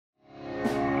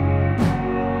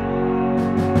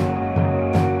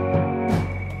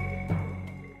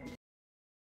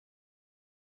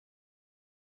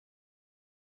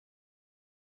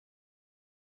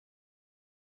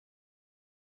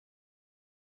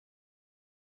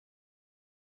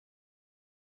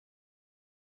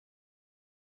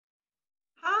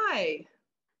Hi,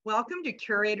 welcome to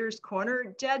Curator's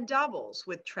Corner Dead Doubles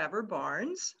with Trevor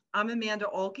Barnes. I'm Amanda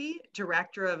Olkey,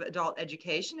 Director of Adult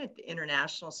Education at the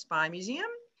International Spy Museum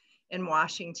in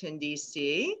Washington,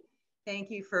 D.C. Thank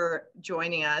you for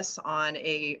joining us on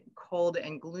a cold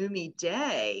and gloomy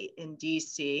day in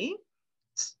D.C.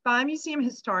 Spy Museum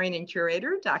historian and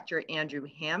curator, Dr. Andrew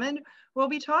Hammond, will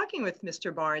be talking with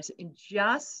Mr. Barnes in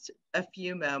just a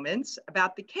few moments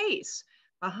about the case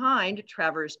behind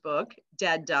Trevor's book,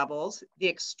 Dead Doubles, The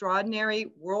Extraordinary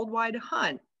Worldwide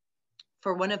Hunt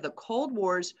for one of the Cold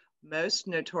War's most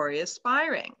notorious spy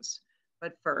rings.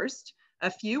 But first, a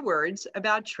few words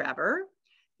about Trevor.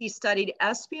 He studied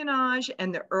espionage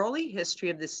and the early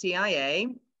history of the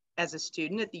CIA as a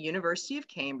student at the University of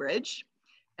Cambridge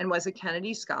and was a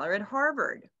Kennedy Scholar at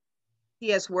Harvard. He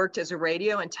has worked as a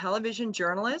radio and television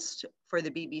journalist for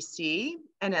the BBC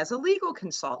and as a legal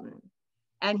consultant.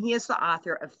 And he is the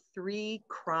author of 3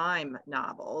 crime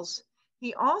novels.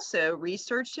 He also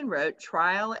researched and wrote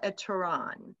Trial at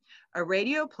Tehran, a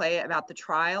radio play about the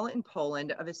trial in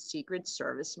Poland of a Secret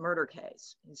Service murder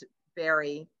case. He's a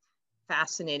very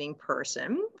fascinating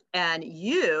person. And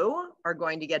you are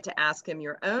going to get to ask him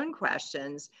your own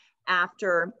questions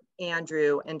after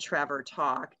Andrew and Trevor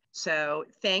talk. So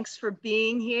thanks for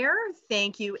being here.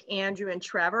 Thank you, Andrew and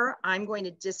Trevor. I'm going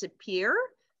to disappear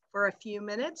for a few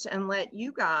minutes and let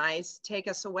you guys take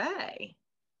us away.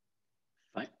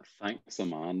 Thanks,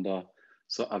 Amanda.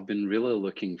 So I've been really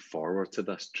looking forward to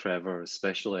this, Trevor,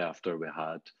 especially after we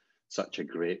had such a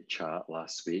great chat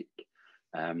last week.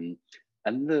 In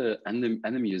the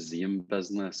museum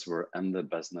business, we're in the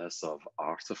business of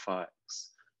artifacts,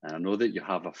 and I know that you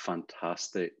have a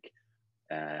fantastic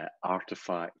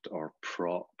artifact or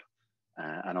prop,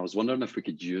 and I was wondering if we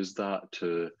could use that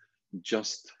to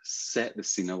just set the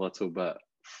scene a little bit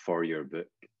for your book.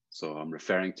 So I'm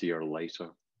referring to your lighter.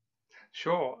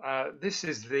 Sure. This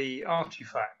is the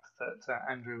artifact that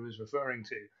Andrew was referring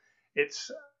to. It's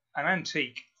an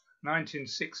antique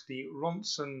 1960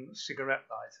 Ronson cigarette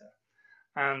lighter.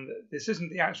 And this isn't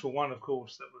the actual one, of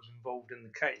course, that was involved in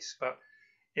the case, but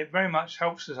it very much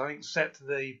helps us, I think, set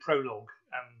the prologue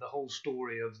and the whole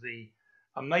story of the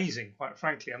amazing, quite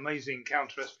frankly, amazing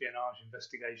counter-espionage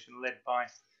investigation led by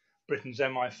Britain's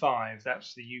MI5,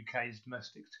 that's the UK's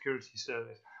domestic security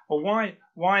service. Well,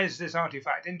 why is this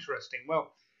artifact interesting?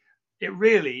 Well, it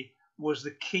really was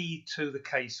the key to the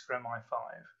case for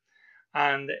MI5,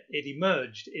 and it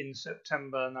emerged in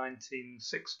September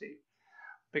 1960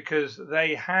 because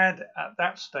they had at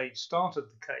that stage started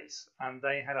the case and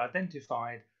they had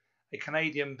identified a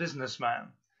Canadian businessman,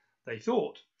 they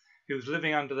thought, who was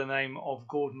living under the name of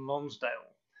Gordon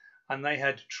Lonsdale, and they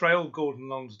had trailed Gordon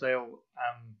Lonsdale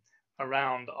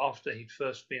around after he'd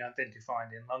first been identified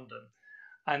in London.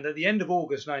 And at the end of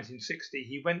August 1960,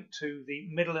 he went to the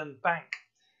Midland Bank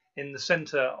in the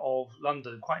centre of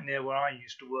London, quite near where I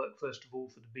used to work, first of all,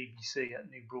 for the BBC at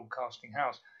New Broadcasting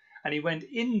House. And he went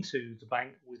into the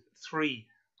bank with 3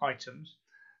 items,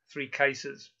 3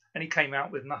 cases, and he came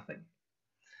out with nothing.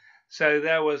 So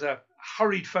there was a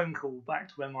hurried phone call back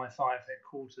to MI5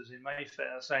 headquarters in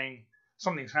Mayfair saying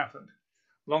something's happened.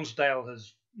 Lonsdale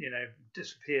has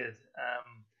disappeared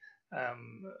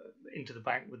into the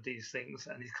bank with these things,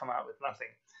 and he's come out with nothing.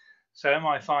 So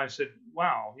MI5 said,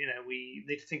 wow, we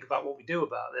need to think about what we do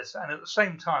about this. And at the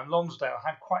same time, Lonsdale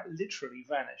had quite literally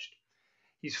vanished.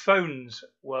 His phones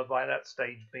were by that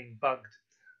stage being bugged,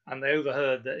 and they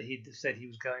overheard that he'd said he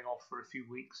was going off for a few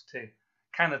weeks to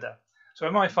Canada. So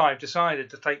MI5 decided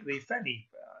to take the fairly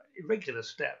irregular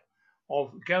step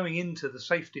of going into the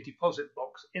safety deposit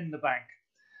box in the bank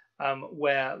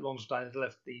where Lonsdale had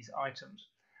left these items.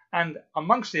 And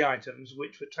amongst the items,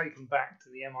 which were taken back to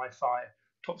the MI5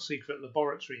 top secret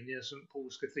laboratory near St.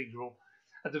 Paul's Cathedral,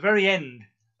 at the very end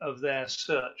of their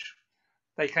search,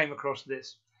 they came across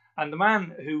this. And the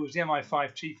man who was the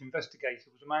MI5 chief investigator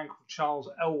was a man called Charles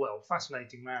Elwell,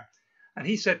 fascinating man. And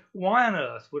he said, why on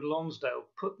earth would Lonsdale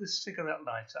put this cigarette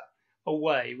lighter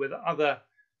away with other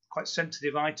quite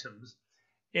sensitive items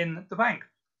in the bank?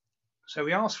 So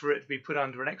we asked for it to be put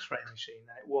under an X-ray machine,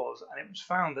 and it was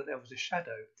found that there was a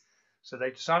shadow. So they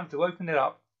decided to open it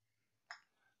up,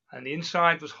 and the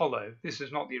inside was hollow. This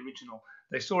is not the original.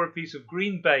 They saw a piece of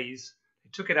green baize, they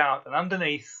took it out, and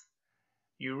underneath,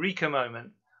 eureka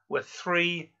moment, were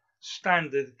 3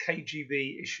 standard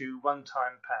KGB issue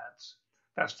one-time pads.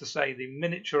 That's to say the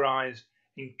miniaturized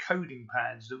encoding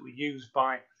pads that were used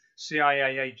by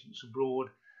CIA agents abroad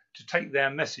to take their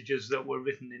messages that were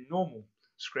written in normal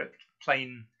script,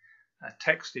 plain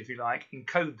text, if you like,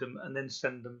 encode them, and then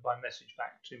send them by message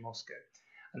back to Moscow.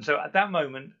 And so at that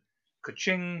moment,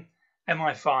 ka-ching,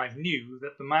 MI5 knew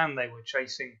that the man they were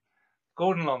chasing,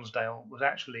 Gordon Lonsdale, was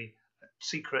actually a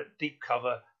secret, deep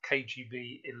cover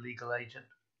KGB illegal agent.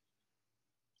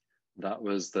 That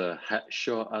was the hit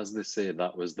shot, as they say.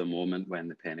 That was the moment when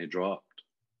the penny dropped.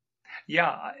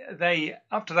 Yeah, they,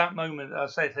 up to that moment,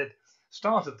 as I said, had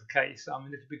started the case. I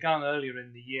mean, it had begun earlier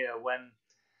in the year when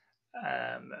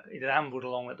it had ambled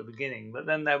along at the beginning. But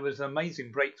then there was an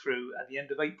amazing breakthrough at the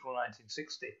end of April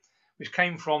 1960, which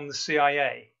came from the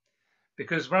CIA.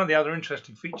 Because one of the other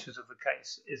interesting features of the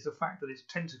case is the fact that its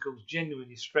tentacles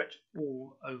genuinely stretch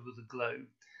all over the globe.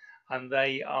 And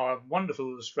they are a wonderful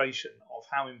illustration of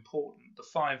how important the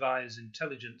Five Eyes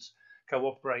intelligence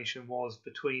cooperation was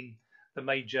between the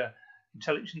major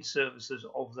intelligence services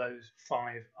of those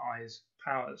Five Eyes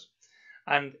powers.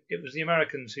 And it was the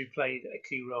Americans who played a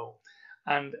key role.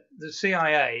 And the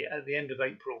CIA, at the end of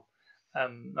April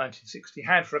 1960,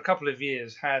 had for a couple of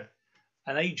years had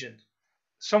an agent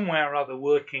somewhere or other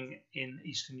working in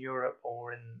Eastern Europe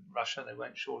or in Russia. They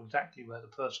weren't sure exactly where the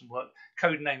person worked,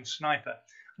 codenamed Sniper.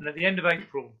 And at the end of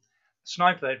April,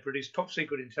 Sniper had produced top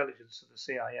secret intelligence to the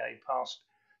CIA, passed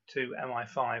to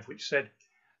MI5, which said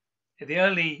in the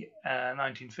early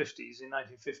 1950s, in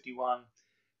 1951,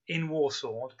 in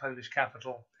Warsaw, the Polish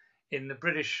capital, in the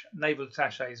British Naval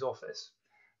Attaché's office,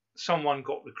 someone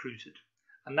got recruited.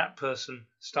 And that person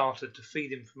started to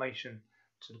feed information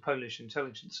to the Polish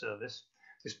intelligence service.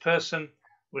 This person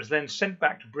was then sent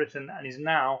back to Britain and is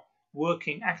now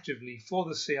working actively for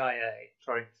the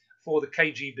for the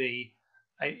KGB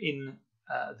in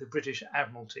the British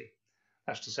Admiralty.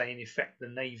 That's to say, in effect, the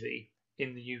Navy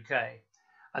in the UK.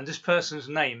 And this person's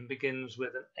name begins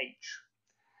with an H,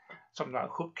 something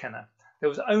like Hutkener. There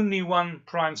was only one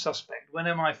prime suspect. When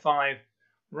MI5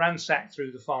 ransacked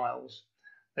through the files,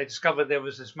 they discovered there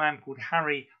was this man called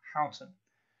Harry Houghton,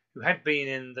 who had been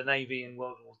in the Navy in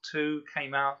World War II,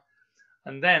 came out,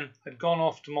 and then had gone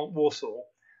off to Warsaw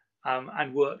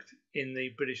and worked in the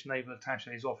British Naval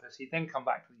Attaché's office. He'd then come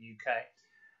back to the UK.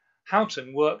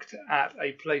 Houghton worked at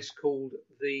a place called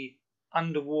the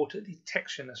Underwater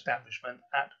Detection Establishment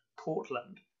at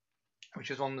Portland, which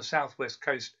is on the southwest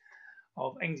coast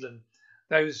of England.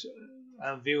 Those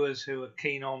viewers who are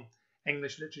keen on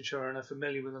English literature and are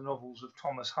familiar with the novels of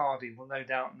Thomas Hardy will no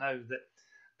doubt know that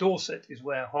Dorset is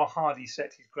where Hardy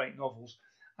set his great novels,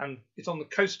 and it's on the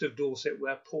coast of Dorset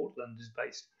where Portland is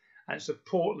based. And it's the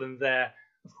Portland there,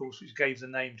 of course, which gave the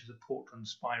name to the Portland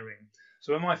spy ring.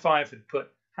 So MI5 had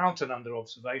put Houghton under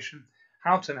observation.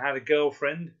 Houghton had a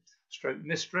girlfriend, stroke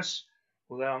mistress,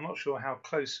 although I'm not sure how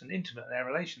close and intimate their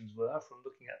relations were from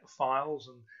looking at the files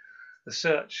and the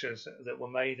searches that were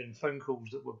made and phone calls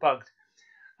that were bugged.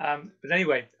 But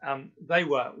anyway, they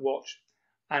were watched,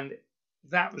 and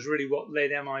that was really what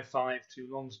led MI5 to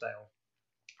Lonsdale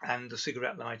and the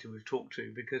cigarette lighter we've talked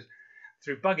to, because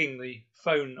through bugging the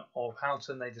phone of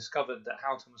Houghton, they discovered that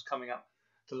Houghton was coming up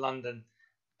to London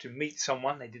to meet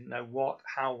someone. They didn't know what,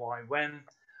 how, why, when.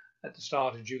 At the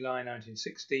start of July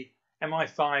 1960,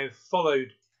 MI5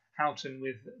 followed Houghton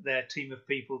with their team of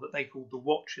people that they called the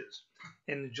Watchers.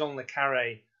 In the John le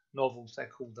Carré novels, they're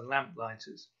called the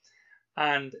Lamplighters.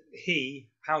 And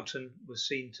Houghton, was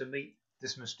seen to meet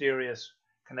this mysterious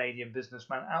Canadian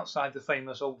businessman outside the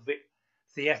famous Old Vic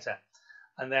Theatre.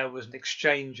 And there was an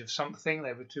exchange of something.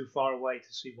 They were too far away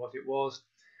to see what it was.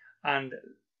 And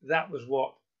that was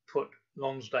what put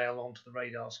Lonsdale onto the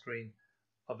radar screen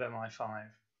of MI5.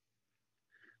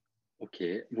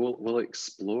 Okay, we'll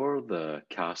explore the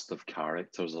cast of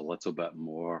characters a little bit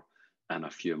more in a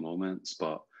few moments.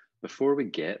 But before we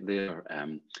get there,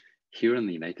 here in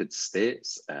the United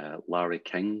States, Larry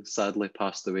King sadly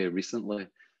passed away recently.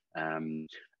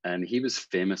 And he was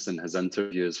famous in his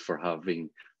interviews for having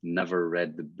never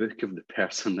read the book of the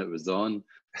person that was on,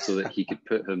 so that he could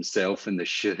put himself in the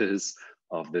shoes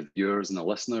of the viewers and the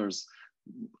listeners.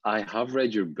 I have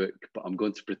read your book, but I'm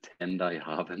going to pretend I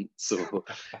haven't. So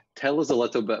tell us a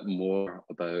little bit more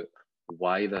about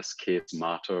why this case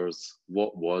matters.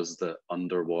 What was the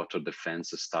underwater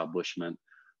defense establishment?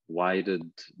 Why did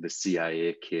the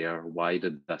CIA care? Why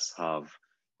did this have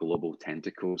global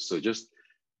tentacles? So just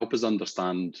help us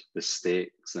understand the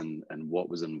stakes and what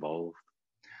was involved.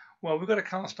 Well, we've got to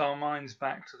cast our minds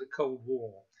back to the Cold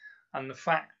War and the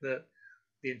fact that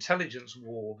the intelligence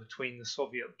war between the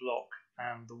Soviet bloc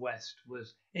and the West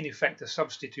was in effect a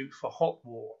substitute for hot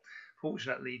war.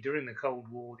 Fortunately, during the Cold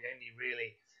War, the only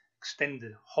really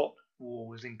extended hot war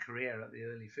was in Korea at the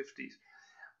early 50s.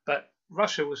 But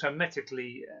Russia was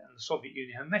hermetically, and the Soviet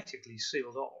Union hermetically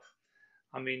sealed off.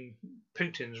 I mean,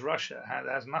 Putin's Russia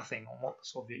has nothing on what the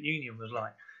Soviet Union was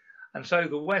like. And so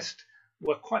the West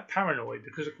were quite paranoid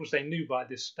because, of course, they knew by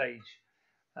this stage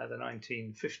the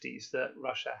 1950s, that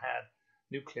Russia had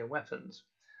nuclear weapons.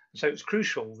 So it's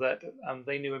crucial that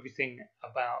they knew everything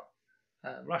about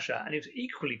Russia, and it was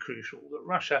equally crucial that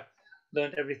Russia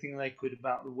learned everything they could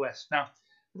about the West. Now,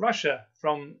 Russia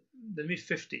from the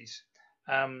mid-50s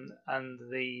and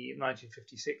the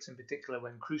 1956 in particular,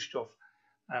 when Khrushchev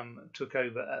took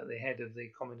over at the head of the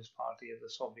Communist Party of the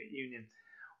Soviet Union,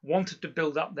 wanted to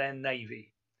build up their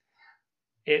navy.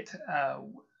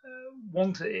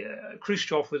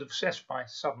 Khrushchev was obsessed by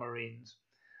submarines,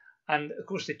 and of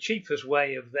course the cheapest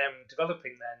way of them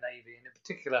developing their navy, and in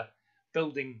particular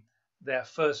building their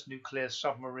first nuclear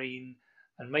submarine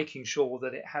and making sure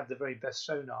that it had the very best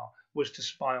sonar, was to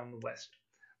spy on the West.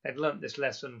 They'd learnt this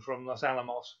lesson from Los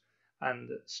Alamos and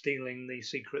stealing the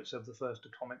secrets of the first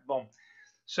atomic bomb.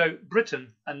 So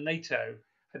Britain and NATO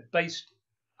had based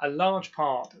a large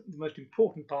part, the most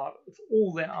important part of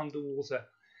all their underwater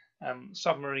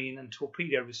submarine and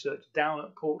torpedo research down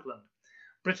at Portland.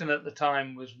 Britain at the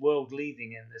time was world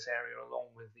leading in this area along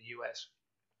with the US.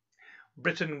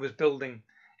 Britain was building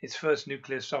its first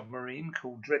nuclear submarine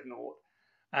called Dreadnought,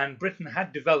 and Britain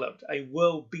had developed a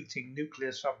world-beating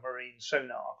nuclear submarine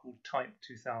sonar called Type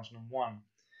 2001.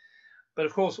 But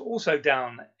of course, also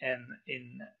down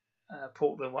in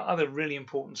Portland were other really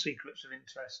important secrets of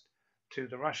interest to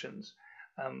the Russians.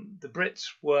 The Brits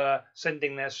were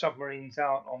sending their submarines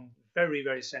out on very,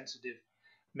 very sensitive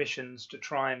missions to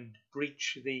try and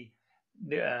breach the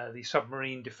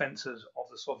submarine defences of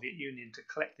the Soviet Union to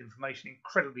collect information,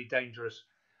 incredibly dangerous,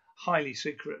 highly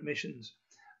secret missions.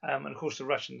 And of course, the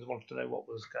Russians wanted to know what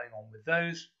was going on with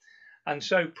those. And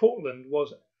so Portland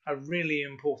was a really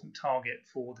important target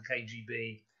for the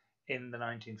KGB in the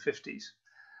 1950s.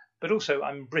 But also,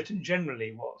 Britain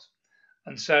generally was.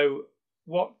 And so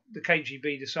what the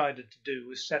KGB decided to do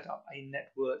was set up a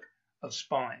network of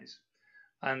spies.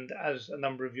 And as a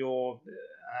number of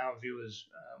our viewers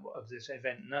of this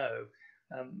event know,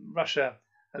 Russia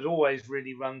has always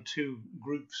really run two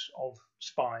groups of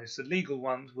spies, the legal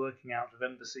ones working out of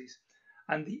embassies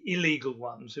and the illegal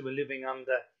ones who were living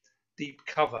under deep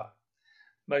cover.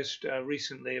 Most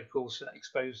recently, of course,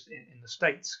 exposed in the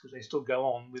States, because they still go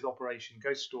on with Operation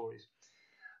Ghost Stories.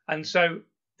 And so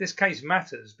this case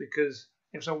matters because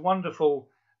it's a wonderful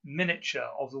miniature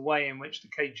of the way in which the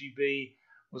KGB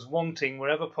was wanting,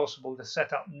 wherever possible, to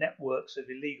set up networks of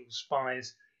illegal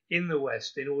spies in the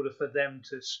West in order for them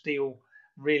to steal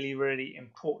really, really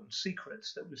important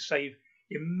secrets that would save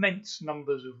immense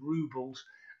numbers of rubles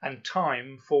and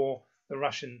time for the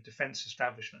Russian defense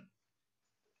establishment.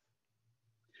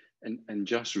 And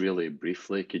just really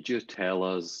briefly, could you tell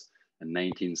us in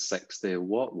 1960,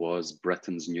 what was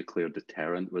Britain's nuclear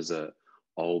deterrent? Was it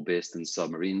all based in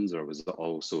submarines, or was it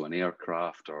also an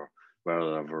aircraft, or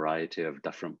were there a variety of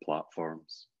different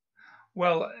platforms?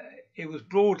 Well, it was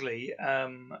broadly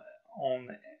on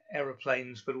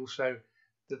aeroplanes, but also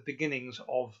the beginnings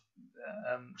of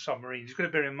submarines. You've got to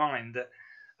bear in mind that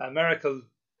America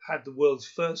had the world's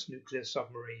first nuclear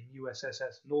submarine, USS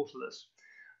Nautilus,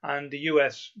 and the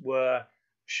US were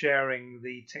sharing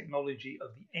the technology of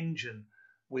the engine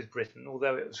with Britain,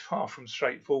 although it was far from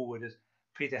straightforward, as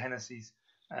Peter Hennessy's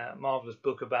marvellous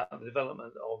book about the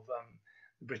development of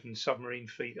Britain's submarine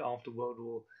fleet after World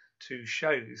War II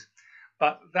shows.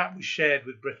 But that was shared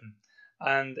with Britain.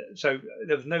 And so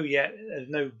there's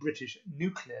no British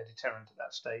nuclear deterrent at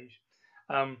that stage.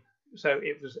 So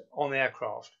it was on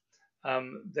aircraft.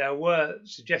 There were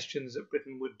suggestions that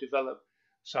Britain would develop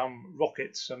some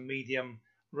rockets, some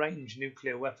medium-range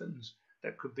nuclear weapons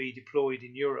that could be deployed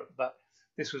in Europe, but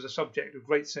this was a subject of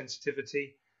great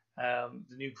sensitivity.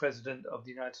 The new president of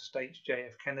the United States,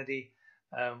 J.F. Kennedy,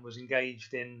 was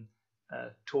engaged in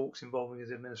talks involving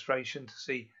his administration to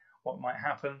see what might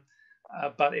happen.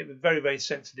 But it was a very, very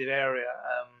sensitive area,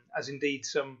 as indeed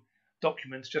some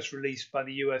documents just released by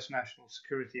the US National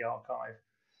Security Archive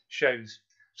shows.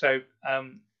 So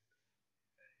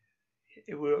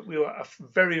we were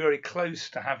very, very close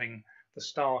to having the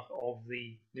start of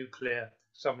the nuclear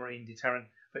submarine deterrent.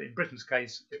 But in Britain's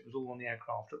case, it was all on the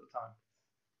aircraft at the time.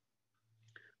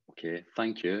 Okay,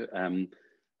 thank you.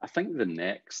 I think the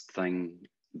next thing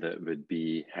that would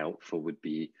be helpful would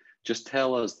be just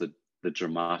tell us the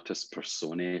dramatis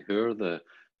personae. Who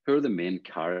are the main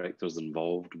characters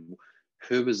involved?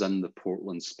 Who was in the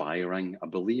Portland spy ring? I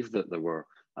believe that there were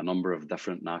a number of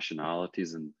different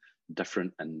nationalities and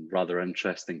different and rather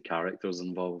interesting characters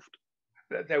involved.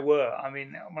 There were. I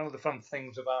mean, one of the fun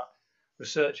things about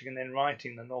researching and then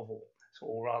writing the novel,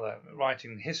 or rather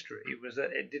writing the history, was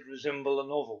that it did resemble a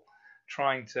novel,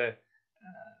 trying to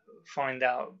find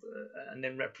out and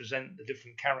then represent the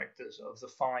different characters of the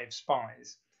five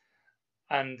spies.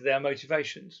 and their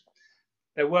motivations.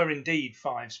 There were indeed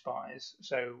 5 spies.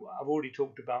 So I've already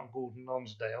talked about Gordon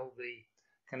Lonsdale, the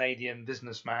Canadian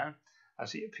businessman,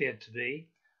 as he appeared to be,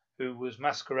 who was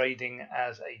masquerading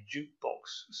as a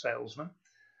jukebox salesman.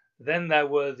 Then there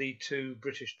were the 2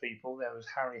 British people. There was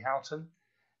Harry Houghton,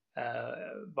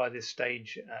 by this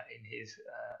stage in his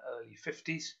early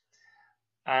 50s,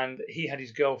 and he had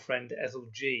his girlfriend Ethel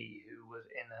G, who was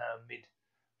in her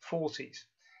mid-40s.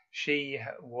 She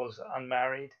was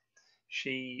unmarried.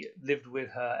 She lived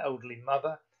with her elderly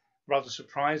mother. Rather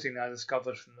surprising, I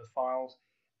discovered from the files,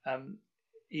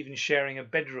 even sharing a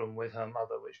bedroom with her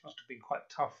mother, which must have been quite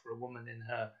tough for a woman in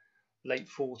her late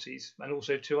 40s, and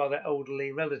also 2 other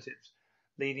elderly relatives,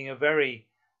 leading a very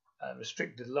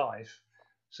restricted life,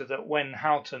 so that when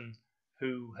Houghton,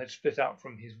 who had split up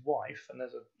from his wife, and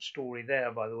there's a story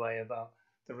there, by the way, about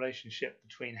the relationship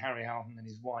between Harry Houghton and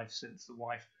his wife, since the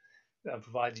wife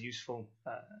provides useful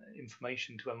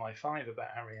information to MI5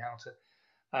 about Harry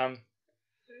Houghton,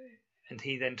 and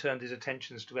he then turned his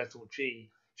attentions to Ethel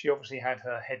G. She obviously had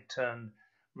her head turned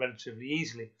relatively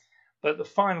easily. But the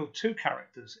final 2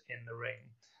 characters in the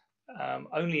ring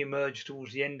only emerged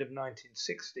towards the end of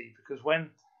 1960, because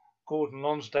when Gordon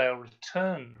Lonsdale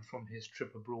returned from his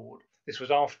trip abroad, this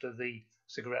was after the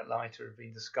cigarette lighter had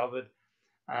been discovered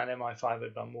and MI5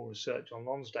 had done more research on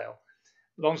Lonsdale.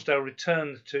 Lonsdale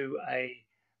returned to a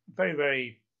very,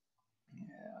 very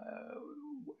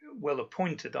well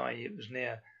appointed, i.e. it was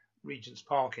near Regent's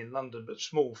Park in London, but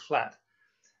small flat.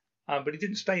 But he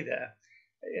didn't stay there.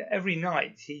 Every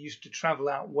night he used to travel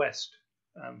out west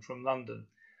from London,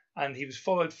 and he was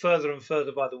followed further and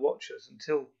further by the watchers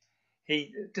until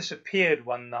he disappeared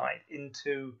one night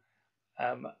into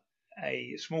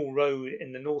a small road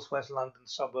in the northwest London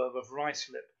suburb of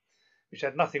Ruislip, which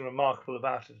had nothing remarkable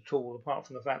about it at all, apart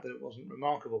from the fact that it wasn't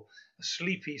remarkable. A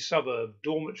sleepy suburb,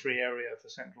 dormitory area for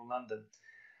central London.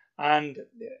 And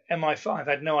MI5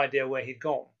 had no idea where he'd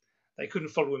gone. They couldn't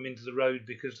follow him into the road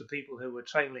because the people who were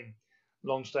trailing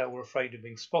Lonsdale were afraid of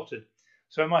being spotted.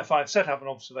 So MI5 set up an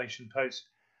observation post,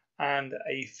 and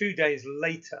a few days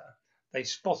later they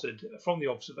spotted from the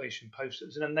observation post, it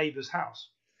was in a neighbour's house.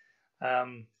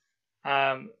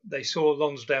 They saw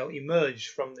Lonsdale emerge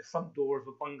from the front door of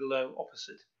a bungalow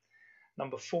opposite,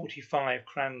 number 45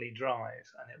 Cranley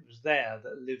Drive, and it was there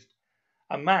that lived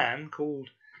a man called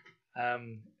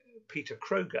Peter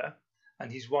Kroger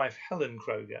and his wife Helen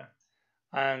Kroger.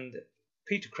 And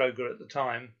Peter Kroger at the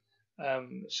time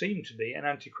seemed to be an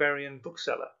antiquarian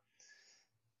bookseller.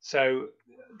 So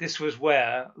this was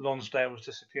where Lonsdale was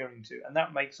disappearing to, and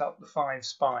that makes up the 5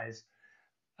 spies.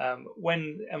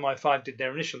 When MI5 did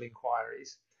their initial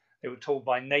inquiries, they were told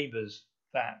by neighbours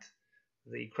that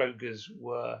the Krogers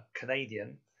were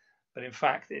Canadian, but in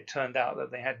fact it turned out that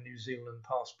they had New Zealand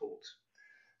passports.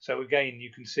 So again,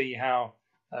 you can see how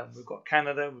we've got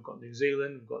Canada, we've got New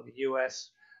Zealand, we've got the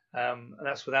US, and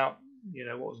that's without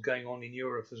what was going on in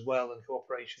Europe as well, and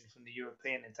cooperation from the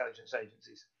European intelligence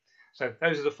agencies. So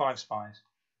those are the 5 spies.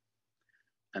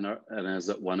 And is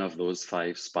it one of those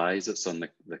 5 spies that's on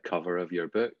the cover of your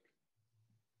book?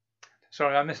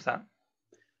 Sorry, I missed that.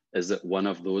 Is it one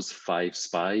of those 5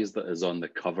 spies that is on the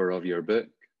cover of your book?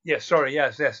 Yes, sorry,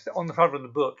 yes. On the cover of the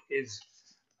book is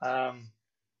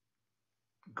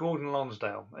Gordon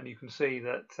Lonsdale, and you can see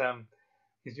that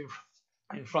he's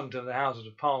in front of the Houses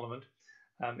of Parliament.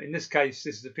 In this case,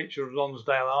 this is a picture of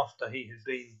Lonsdale after he had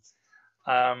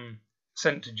been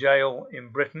sent to jail in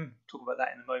Britain. Talk about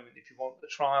that in a moment if you want, the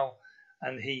trial.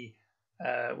 And he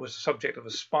was the subject of a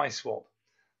spy swap.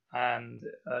 And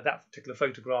that particular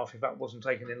photograph, if that wasn't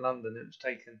taken in London, it was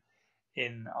taken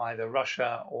in either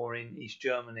Russia or in East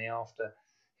Germany after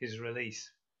his release.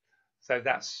 So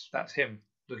that's him,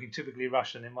 looking typically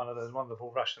Russian in one of those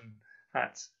wonderful Russian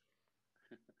hats.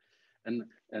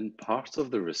 And part of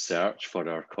the research for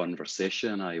our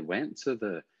conversation, I went to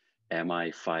the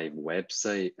MI5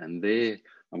 website, and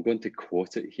I'm going to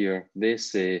quote it here, they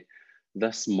say,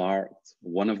 this marked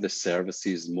one of the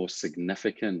service's most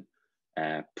significant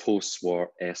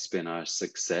post-war espionage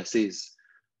successes,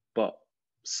 but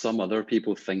some other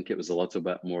people think it was a little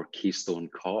bit more Keystone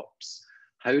Cops.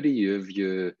 How do you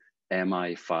view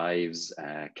MI5's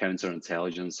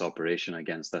counterintelligence operation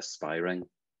against this spy ring?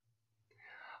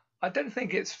 I don't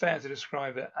think it's fair to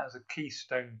describe it as a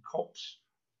Keystone Cops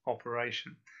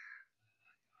operation.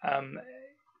 From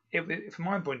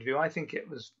my point of view, I think it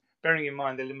was bearing in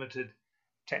mind the limited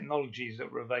technologies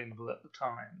that were available at the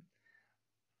time,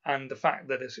 and the fact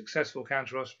that a successful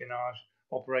counter-espionage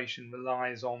operation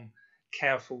relies on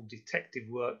careful detective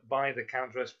work by the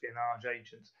counter-espionage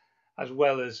agents, as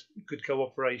well as good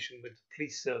cooperation with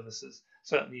police services,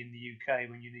 certainly in the UK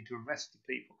when you need to arrest the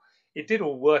people. It did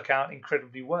all work out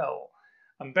incredibly well.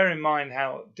 And bear in mind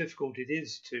how difficult it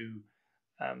is to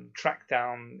track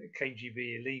down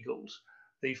KGB illegals.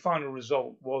 The final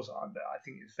result was, I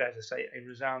think it's fair to say, a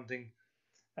resounding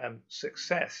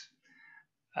success.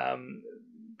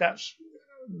 That's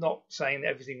not saying that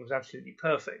everything was absolutely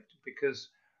perfect, because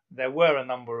there were a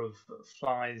number of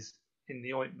flies in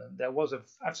the ointment. There was an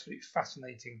absolutely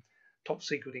fascinating top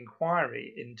secret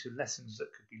inquiry into lessons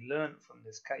that could be learnt from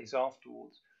this case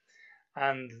afterwards.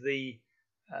 And the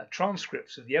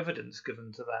transcripts of the evidence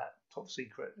given to that top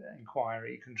secret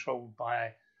inquiry, controlled by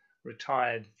a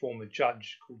retired former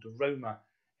judge called the Roma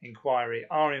inquiry,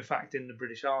 are in fact in the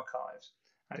British archives.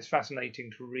 And it's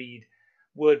fascinating to read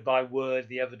word by word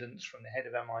the evidence from the head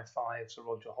of MI5, Sir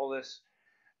Roger Hollis,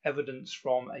 evidence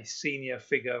from a senior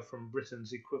figure from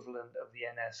Britain's equivalent of the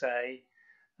NSA,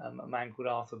 a man called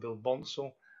Arthur Bill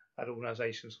Bonsall. That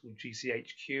organisation is called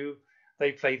GCHQ.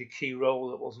 They played a key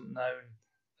role that wasn't known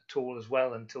at all as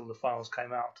well until the files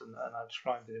came out, and I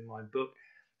described it in my book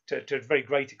to a very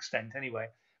great extent anyway,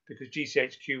 because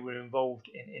GCHQ were involved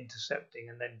in intercepting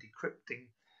and then decrypting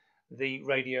the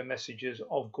radio messages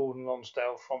of Gordon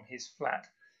Lonsdale from his flat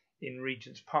in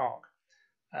Regent's Park,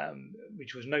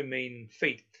 which was no mean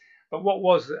feat. But what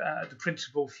was the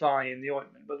principal fly in the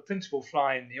ointment? Well, the principal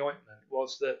fly in the ointment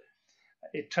was that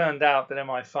it turned out that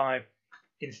MI5,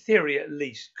 in theory at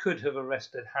least, could have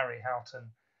arrested Harry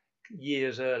Houghton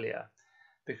years earlier,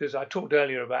 because I talked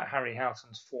earlier about Harry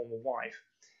Houghton's former wife.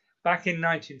 Back in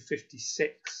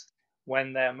 1956,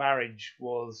 when their marriage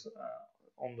was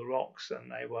on the rocks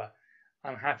and they were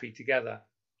unhappy together,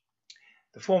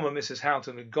 the former Mrs.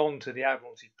 Houghton had gone to the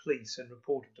Admiralty Police and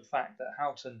reported the fact that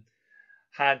Houghton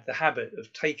had the habit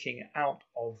of taking out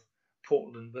of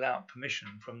Portland without permission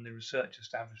from the research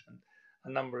establishment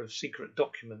a number of secret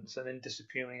documents and then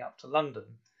disappearing up to London,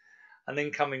 and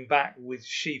then coming back with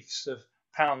sheafs of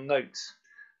pound notes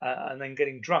and then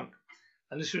getting drunk.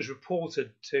 And this was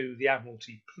reported to the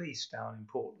Admiralty Police down in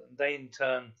Portland. They in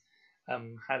turn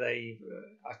had a,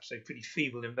 I'd say, pretty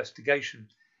feeble investigation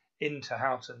into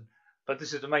Houghton. But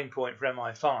this is the main point for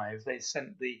MI5. They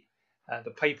sent the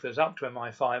papers up to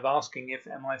MI5 asking if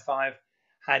MI5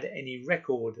 had any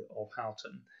record of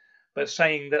Houghton, but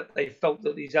saying that they felt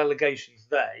that these allegations,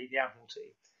 the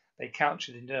Admiralty, they couched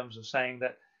it in terms of saying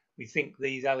that we think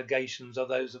these allegations are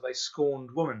those of a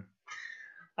scorned woman.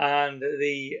 And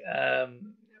the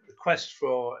request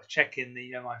for a check in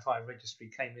the MI5 registry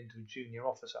came into a junior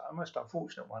officer, a most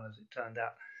unfortunate one as it turned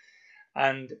out.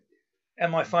 And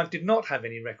MI5 did not have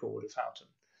any record of Houghton.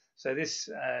 So this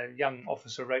young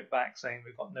officer wrote back saying,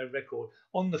 we've got no record.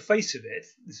 On the face of it,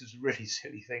 this is a really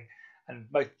silly thing and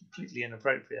most completely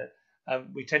inappropriate.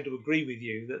 We tend to agree with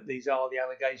you that these are the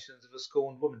allegations of a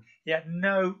scorned woman. He had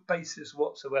no basis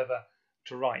whatsoever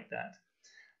to write that.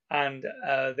 And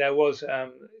there was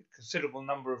a considerable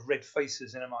number of red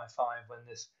faces in MI5 when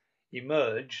this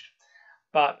emerged.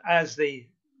 But as the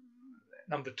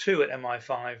number two at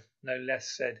MI5, no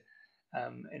less, said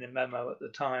in a memo at the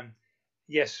time,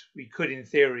 yes, we could in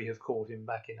theory have caught him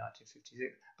back in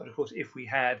 1956. But of course, if we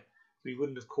had, we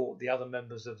wouldn't have caught the other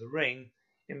members of the ring,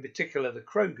 in particular the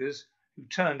Krogers, who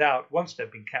turned out, once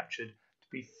they'd been captured, to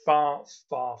be far,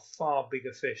 far, far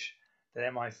bigger fish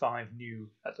than MI5 knew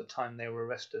at the time they were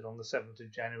arrested on the 7th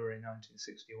of January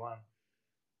 1961.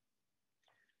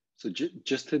 So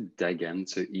just to dig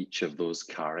into each of those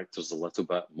characters a little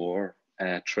bit more,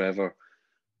 Trevor,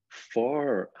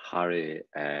 for Harry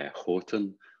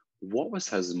Houghton, what was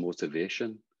his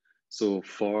motivation? So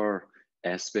for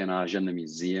espionage in the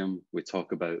museum, we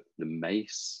talk about the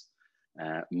mice,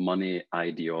 money,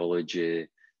 ideology,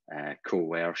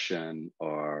 coercion,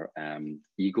 or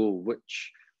ego.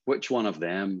 Which one of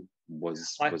them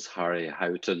was Harry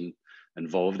Houghton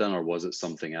involved in, or was it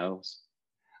something else?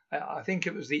 I think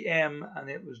it was the M and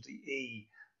it was the E,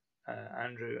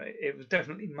 Andrew. It was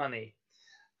definitely money,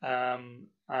 and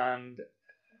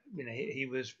he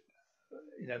was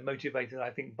motivated,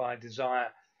 I think, by a desire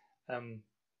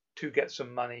to get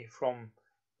some money from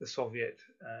the Soviet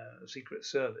Secret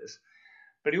Service.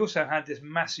 But he also had this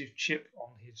massive chip on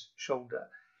his shoulder.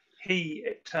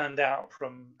 It turned out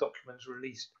from documents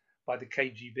released by the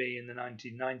KGB in the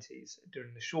 1990s,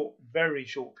 during the very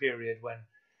short period when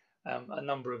a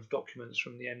number of documents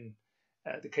from the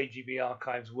KGB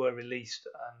archives were released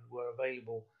and were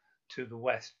available to the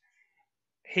West.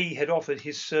 He had offered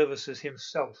his services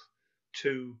himself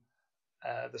to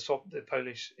the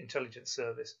Polish intelligence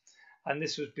service, and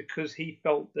this was because he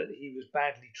felt that he was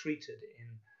badly treated in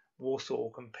Warsaw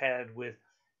compared with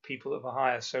people of a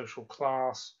higher social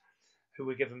class, who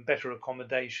were given better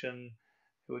accommodation,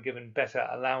 who were given better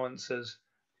allowances,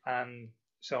 and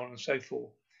so on and so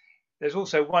forth. There's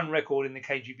also one record in the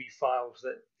KGB files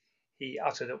that he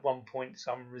uttered at one point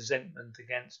some resentment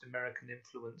against American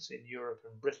influence in Europe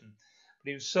and Britain, but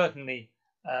he was certainly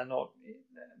not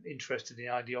interested in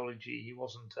ideology. He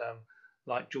wasn't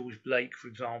like George Blake, for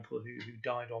example, who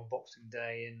died on Boxing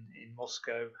Day in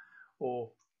Moscow,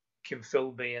 or Kim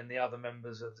Philby and the other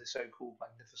members of the so-called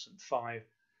Magnificent Five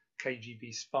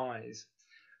KGB spies.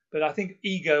 But I think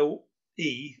Ego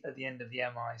E at the end of the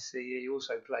MI6, he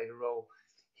also played a role.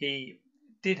 He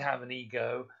did have an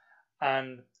ego,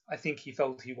 and I think he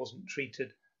felt he wasn't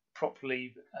treated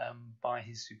properly by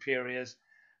his superiors,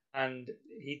 and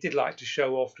he did like to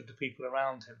show off to the people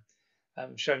around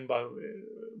him, shown by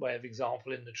way of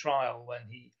example in the trial when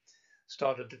he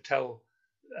started to tell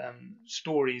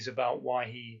stories about why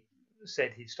he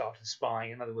said he'd started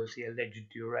spying. In other words, the alleged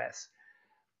duress.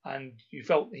 And you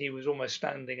felt he was almost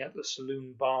standing at the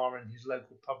saloon bar in his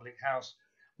local public house,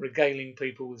 regaling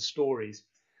people with stories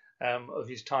of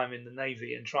his time in the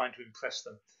Navy and trying to impress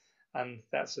them. And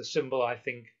that's a symbol, I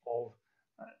think, of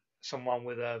someone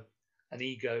with an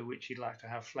ego which he'd like to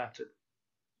have flattered.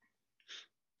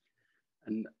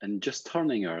 And just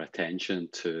turning our attention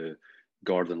to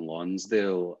Gordon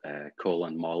Lonsdale,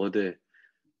 Konon Molody,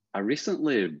 I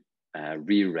recently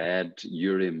reread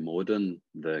Yuri Modin,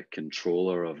 the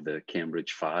controller of the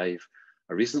Cambridge Five.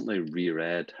 I recently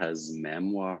reread his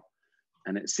memoir,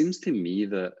 and it seems to me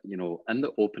that, you know, in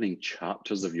the opening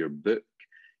chapters of your book,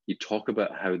 you talk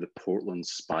about how the Portland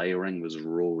spy ring was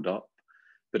rolled up,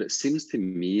 but it seems to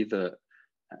me that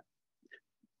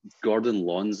Gordon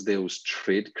Lonsdale's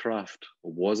tradecraft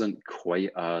wasn't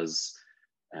quite as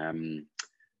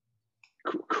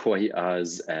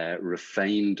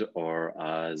refined, or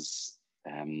as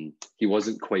he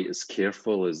wasn't quite as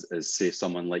careful as say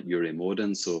someone like Yuri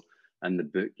Modin. So in the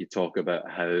book you talk about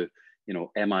how, you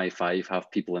know, MI5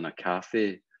 have people in a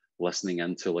cafe listening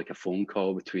into like a phone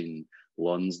call between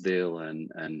Lonsdale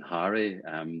and Harry.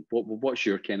 What's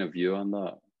your kind of view on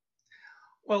that?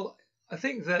 Well, I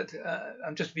think that,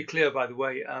 just to be clear, by the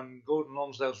way, Gordon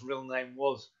Lonsdale's real name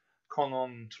was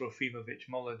Konon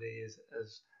Molody,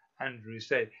 as Andrew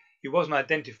said. He wasn't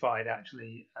identified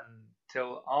actually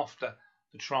until after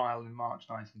the trial in March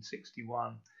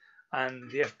 1961,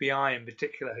 and the FBI in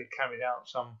particular had carried out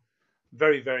some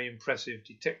very, very impressive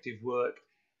detective work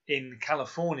in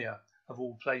California, of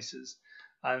all places,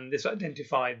 and this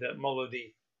identified that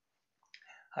Molody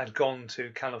had gone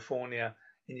to California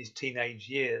in his teenage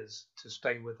years to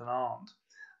stay with an aunt,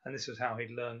 and this is how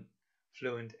he'd learned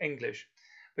fluent English.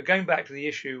 But going back to the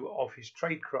issue of his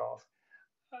tradecraft,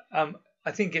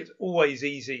 I think it's always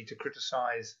easy to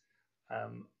criticize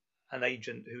an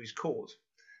agent who is caught,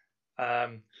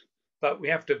 but we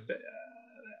have to,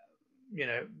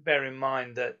 bear in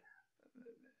mind that,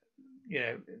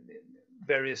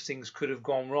 various things could have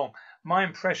gone wrong. My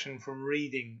impression from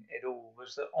reading it all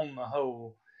was that, on the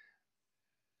whole,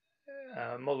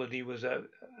 Molody was a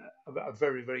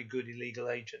very, very good illegal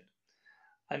agent.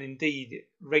 And indeed,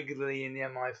 regularly in the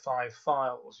MI5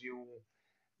 files, you'll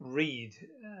read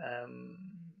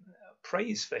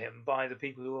praise for him by the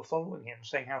people who are following him,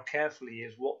 saying how carefully he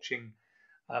is watching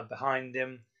behind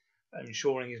him,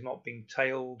 ensuring he's not being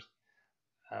tailed,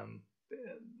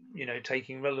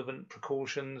 taking relevant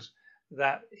precautions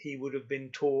that he would have been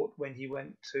taught when he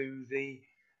went to the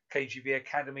KGB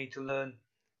Academy to learn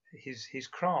his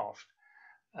craft.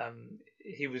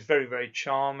 He was very, very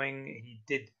charming. He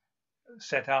did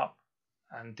set up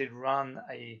and did run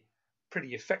a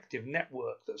pretty effective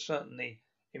network that certainly,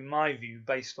 in my view,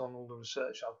 based on all the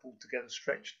research I've pulled together,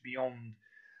 stretched beyond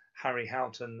Harry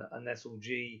Houghton and Ethel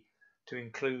G to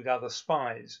include other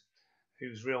spies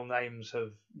whose real names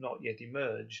have not yet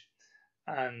emerged.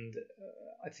 And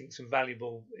I think some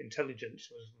valuable intelligence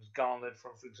was garnered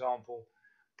from, for example,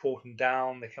 Porton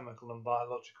Down, the chemical and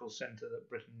biological centre that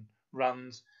Britain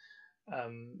runs,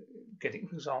 getting,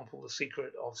 for example, the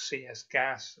secret of CS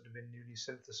gas that had been newly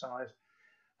synthesized,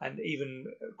 and even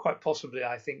quite possibly,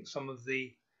 I think, some of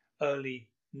the early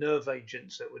nerve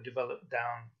agents that were developed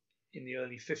down in the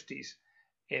early 50s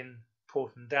in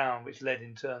Porton Down, which led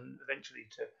in turn eventually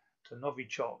to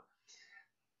Novichok.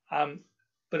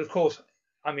 But of course,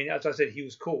 I mean, as I said, he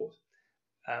was caught.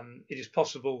 It is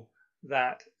possible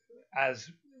that, as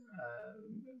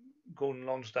Gordon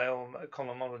Lonsdale,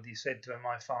 Konon Molody, said to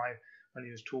MI5 when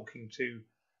he was talking to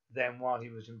them while he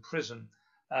was in prison,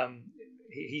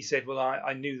 he said, well,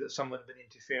 I knew that someone had been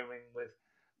interfering with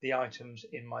the items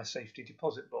in my safety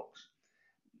deposit box.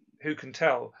 Who can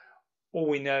tell? All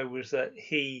we know was that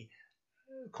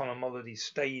Konon Molody,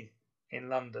 stayed in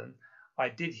London. I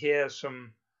did hear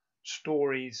some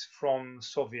stories from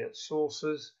Soviet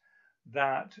sources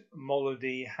that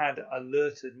Molody had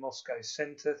alerted Moscow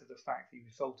Center to the fact he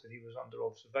felt that he was under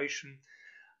observation,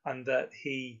 and that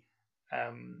he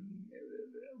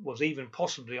was even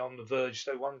possibly on the verge,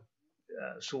 so one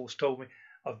source told me,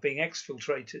 of being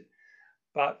exfiltrated.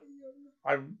 But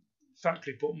I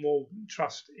frankly put more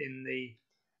trust in the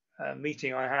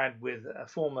meeting I had with a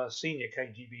former senior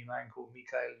KGB man called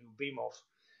Mikhail Lyubimov,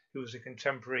 who was a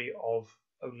contemporary of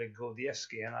Oleg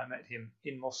Gordievsky, and I met him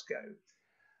in Moscow.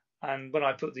 And when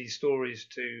I put these stories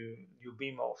to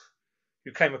Lyubimov,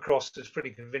 who came across as pretty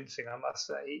convincing, I must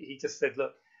say, he just said,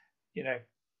 look,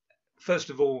 first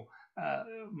of all,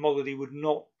 Molody would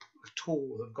not at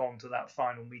all have gone to that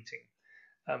final meeting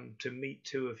to meet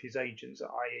two of his agents,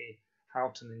 i.e.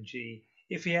 Houghton and G,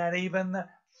 if he had even the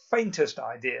faintest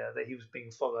idea that he was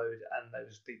being followed and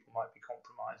those people might be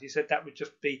compromised. He said that would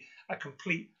just be a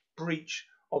complete breach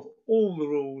of all the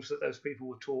rules that those people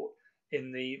were taught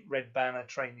in the Red Banner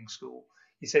training school.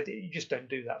 He said you just don't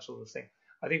do that sort of thing.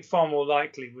 I think far more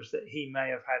likely was that he may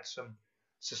have had some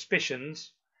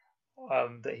suspicions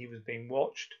that he was being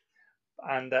watched,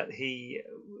 and that he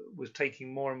was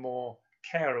taking more and more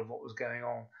care of what was going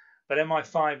on. But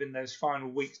MI5 in those final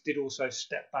weeks did also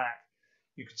step back.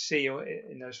 You could see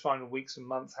in those final weeks and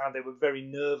months how they were very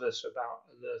nervous about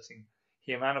alerting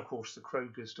him and, of course, the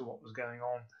Krogers to what was going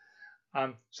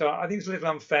on. So I think it's a little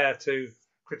unfair to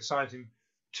criticise him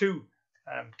too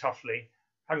toughly.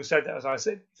 Having said that, as I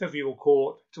said, if ever you're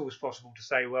caught, it's always possible to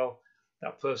say, well,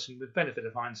 that person, with benefit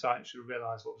of hindsight, should have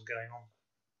realised what was going on.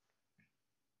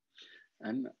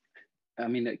 And I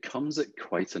mean, it comes at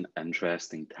quite an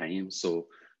interesting time. So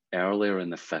earlier in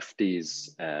the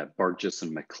 50s, Burgess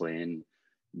and McLean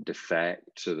defect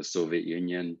to the Soviet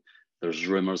Union. There's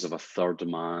rumors of a third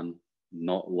man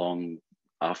not long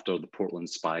after the Portland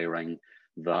spy ring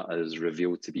that is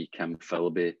revealed to be Kim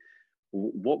Philby.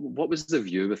 What was the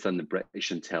view within the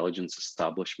British intelligence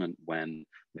establishment when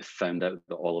they found out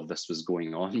that all of this was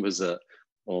going on? Was it,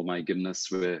 oh my goodness,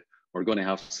 we're going to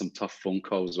have some tough phone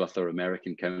calls with our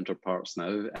American counterparts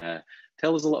now?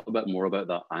 Tell us a little bit more about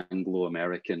that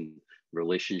Anglo-American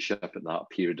relationship at that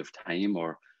period of time,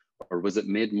 or was it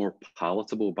made more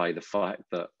palatable by the fact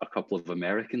that a couple of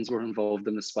Americans were involved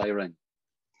in the spy ring?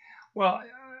 Well,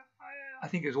 I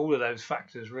think it's all of those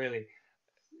factors, really.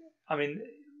 I mean,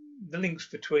 the links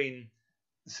between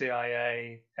the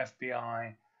CIA,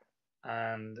 FBI,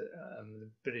 and the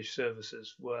British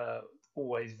services were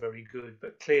always very good,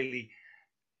 but clearly,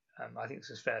 I think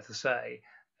this is fair to say,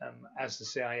 as the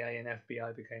CIA and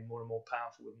FBI became more and more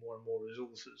powerful with more and more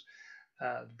resources,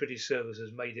 the British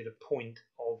services made it a point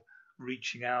of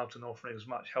reaching out and offering as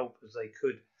much help as they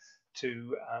could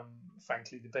to,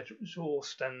 frankly, the better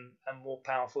resourced and more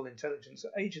powerful intelligence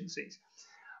agencies.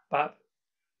 But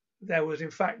there was, in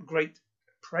fact, great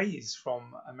praise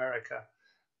from America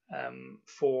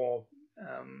for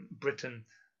Britain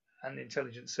and the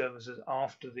intelligence services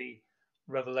after the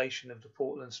revelation of the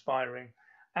Portland spy ring,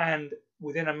 and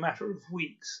within a matter of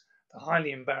weeks, the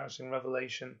highly embarrassing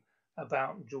revelation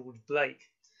about George Blake.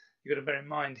 You've got to bear in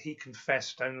mind he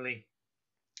confessed only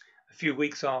a few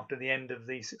weeks after the end of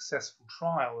the successful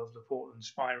trial of the Portland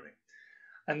spy ring.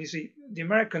 And you see, the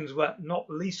Americans were not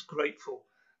least grateful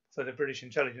for the British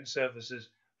intelligence services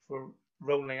for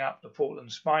rolling up the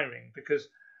Portland spy ring, because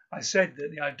I said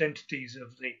that the identities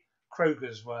of the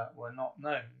Krogers were not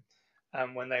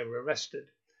known when they were arrested.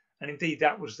 And indeed,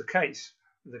 that was the case.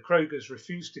 The Krogers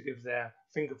refused to give their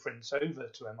fingerprints over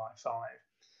to MI5.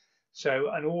 So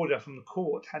an order from the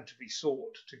court had to be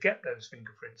sought to get those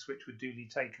fingerprints, which were duly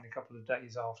taken a couple of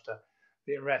days after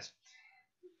the arrest.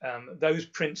 Those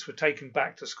prints were taken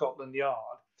back to Scotland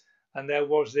Yard, and there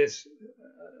was this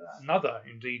another,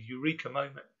 indeed, eureka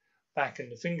moment back in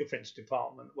the fingerprints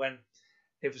department when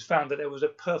it was found that there was a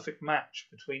perfect match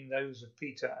between those of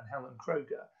Peter and Helen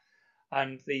Kroger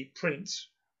and the prints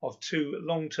of two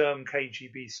long-term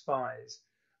KGB spies,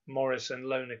 Morris and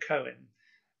Lona Cohen,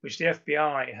 which the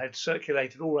FBI had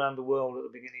circulated all around the world at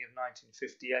the beginning of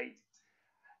 1958,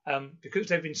 because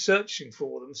they've been searching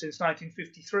for them since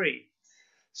 1953.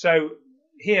 So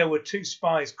here were two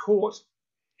spies caught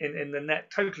in the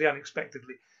net totally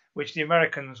unexpectedly, which the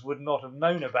Americans would not have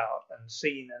known about and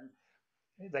seen, and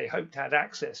they hoped had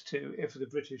access to if the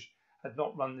British had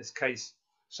not run this case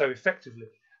so effectively.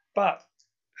 But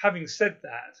having said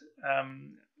that,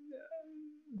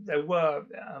 there were,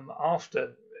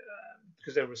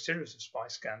 because there were a series of spy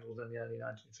scandals in the early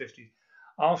 1950s,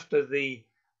 after the,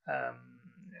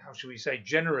 how should we say,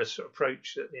 generous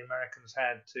approach that the Americans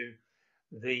had to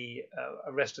the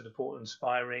arrest of the Portland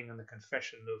spy ring and the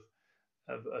confession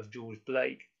of George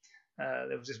Blake.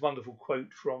 There was this wonderful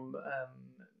quote from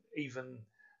even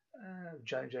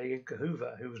J. Edgar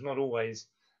Hoover, who was not always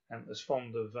as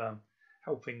fond of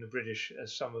helping the British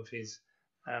as some of his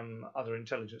other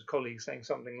intelligence colleagues, saying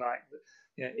something like,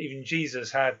 even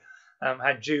Jesus had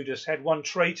Judas, had one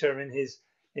traitor in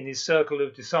his circle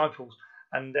of disciples,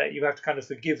 and you have to kind of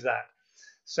forgive that.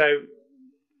 So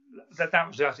that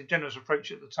was a generous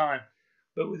approach at the time.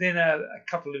 But within a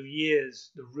couple of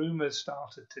years, the rumours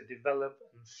started to develop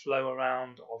and flow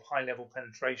around of high-level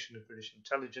penetration of British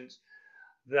intelligence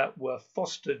that were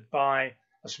fostered by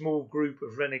a small group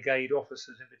of renegade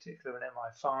officers, in particular in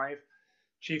MI5.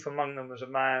 Chief among them was a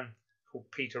man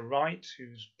called Peter Wright,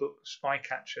 whose book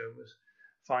Spycatcher was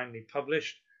finally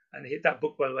published. And that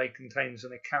book, by the way, contains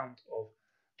an account of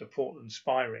the Portland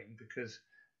spy ring, because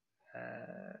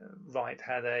Wright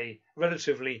had a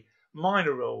relatively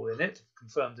minor role in it,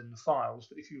 confirmed in the files.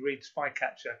 But if you read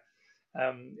Spycatcher,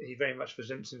 he very much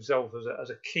presents himself as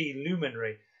a key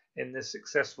luminary in this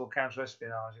successful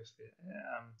counter-espionage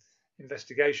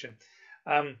investigation.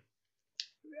 And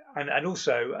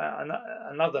also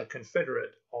another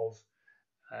confederate of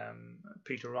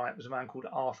Peter Wright was a man called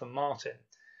Arthur Martin,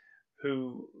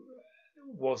 who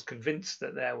was convinced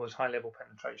that there was high-level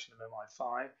penetration of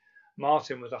MI5.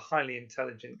 Martin was a highly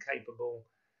intelligent, capable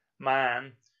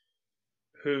man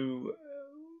who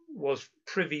was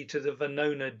privy to the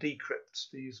Venona decrypts.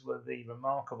 These were the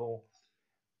remarkable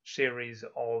series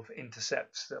of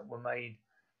intercepts that were made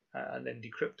and then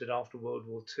decrypted after World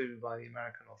War II by the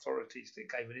American authorities that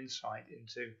gave an insight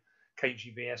into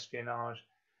KGB espionage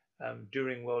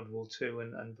during World War II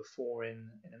and before in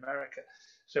America.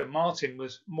 So Martin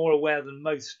was more aware than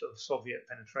most of Soviet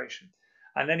penetration.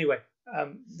 And anyway,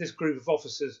 this group of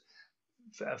officers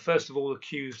first of all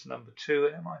accused number 2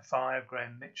 at MI5,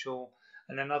 Graham Mitchell,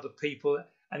 and then other people.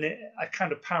 And a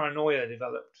kind of paranoia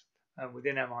developed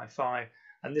within MI5,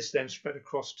 and this then spread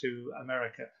across to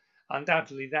America.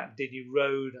 Undoubtedly, that did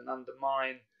erode and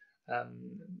undermine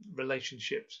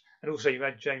relationships. And also, you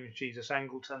had James Jesus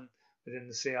Angleton within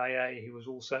the CIA, who was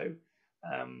also,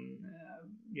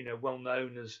 well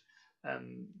known as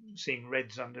seeing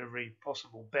Reds under every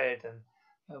possible bed,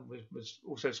 and was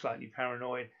also slightly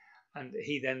paranoid. And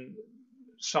he then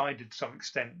sided to some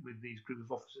extent with these group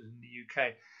of officers in the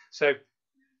UK. So,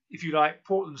 if you like,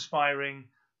 Portland spy ring,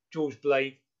 George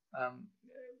Blake,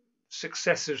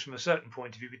 successors from a certain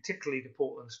point of view, particularly the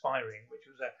Portland spy ring, which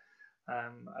was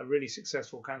a really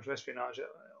successful counter-espionage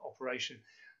operation,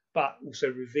 but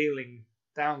also revealing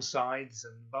downsides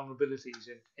and vulnerabilities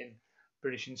in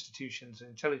British institutions and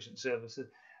intelligence services.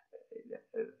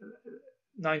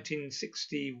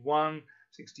 1961,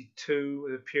 62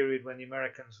 was a period when the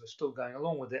Americans were still going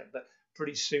along with it, but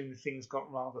pretty soon things got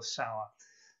rather sour.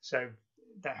 So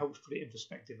that helps put it in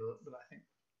perspective a little bit, I think.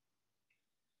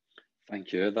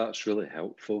 Thank you. That's really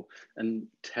helpful. And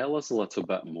tell us a little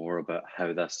bit more about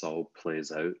how this all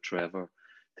plays out, Trevor.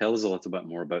 Tell us a little bit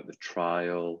more about the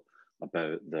trial,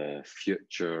 about the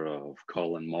future of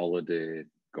Konon Molody,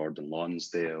 Gordon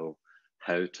Lonsdale,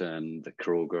 Houghton, the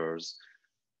Krogers.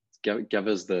 Give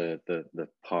us the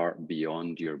part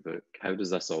beyond your book. How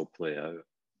does this all play out?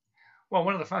 Well,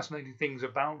 one of the fascinating things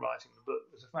about writing the book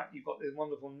was the fact you've got this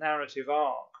wonderful narrative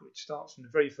arc, which starts from the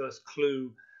very first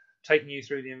clue, taking you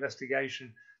through the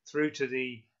investigation, through to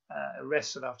the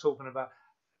arrests that I've spoken about,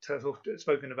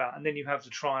 and then you have the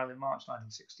trial in March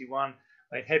 1961,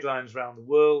 made headlines around the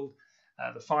world.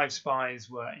 The 5 spies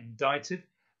were indicted.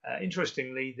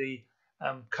 Interestingly, the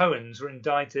Cohens were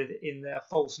indicted in their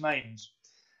false names.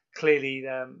 Clearly,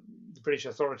 the British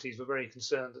authorities were very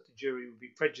concerned that the jury would be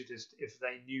prejudiced if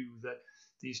they knew that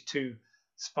these 2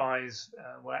 spies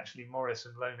were actually Morris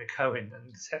and Lona Cohen,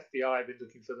 and the FBI had been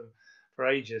looking for them for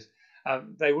ages.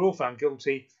 They were all found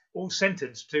guilty, all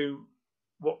sentenced to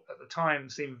what at the time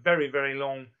seemed very, very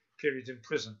long periods in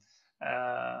prison.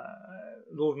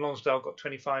 Lord and Lonsdale got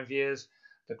 25 years,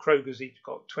 the Krogers each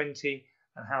got 20,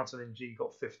 and Houghton and G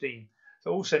got 15.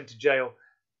 So all sent to jail.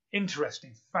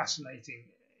 Interesting, fascinating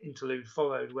interlude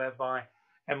followed, whereby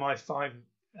MI5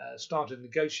 started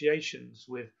negotiations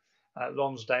with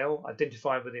Lonsdale,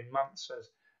 identified within months as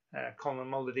Konon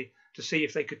Molody, to see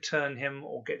if they could turn him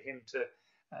or get him to,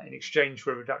 in exchange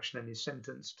for a reduction in his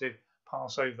sentence, to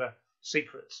pass over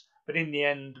secrets. But in the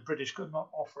end, the British could not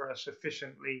offer a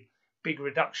sufficiently big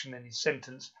reduction in his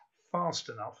sentence fast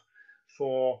enough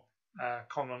for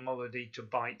Konon Molody to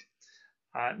bite.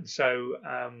 And so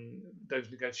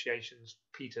those negotiations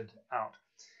petered out.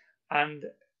 And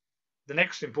the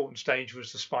next important stage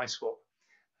was the spy swap.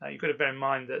 You've got to bear in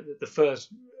mind that the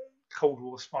first Cold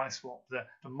War spy swap, the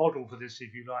model for this,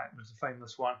 if you like, was the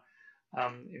famous one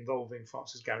involving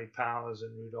Francis Gary Powers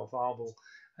and Rudolf Abel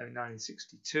in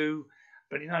 1962.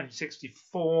 But in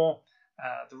 1964,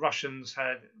 the Russians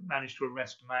had managed to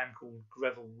arrest a man called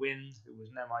Greville Wynn, who was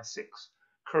an MI6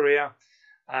 courier,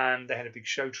 and they had a big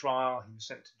show trial. He was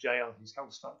sent to jail. His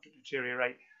health started to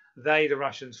deteriorate. The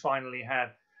Russians, finally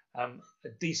had a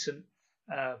decent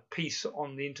piece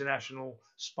on the international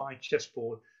spy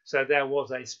chessboard. So there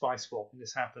was a spy swap, and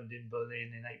this happened in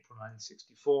Berlin in April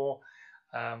 1964.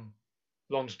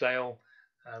 Lonsdale,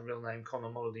 real name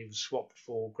Konon Molody, was swapped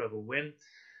for Greville Wynn.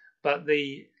 But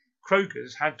the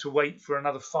Krogers had to wait for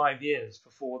another 5 years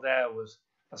before there was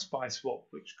a spy swap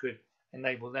which could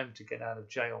enable them to get out of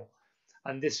jail.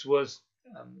 And this was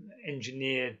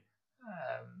engineered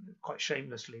quite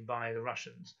shamelessly by the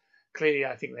Russians. Clearly,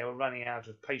 I think they were running out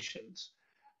of patience.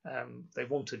 They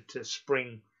wanted to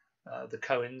spring the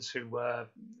Cohens, who were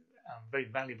very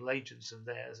valuable agents of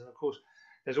theirs. And of course,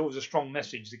 there's always a strong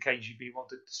message the KGB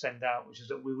wanted to send out, which is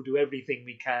that we will do everything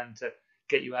we can to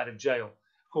get you out of jail.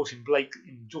 Of course,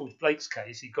 in George Blake's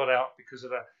case, he got out because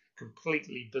of a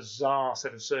completely bizarre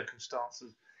set of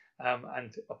circumstances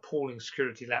and appalling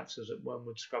security lapses at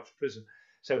Wormwood Scrubbs prison.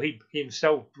 So he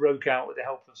himself broke out with the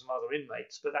help of some other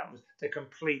inmates, but that was the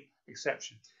complete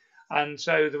exception. And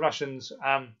so the Russians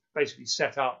basically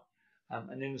set up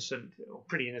an innocent, or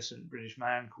pretty innocent British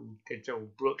man called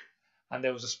Gerald Brooke, and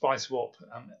there was a spy swap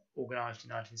organised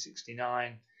in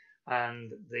 1969,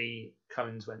 and the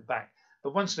Cohens went back.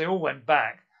 But once they all went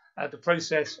back, the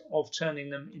process of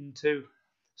turning them into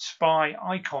spy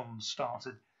icons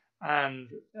started, and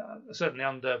certainly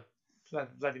under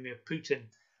Vladimir Putin,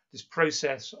 this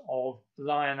process of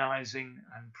lionizing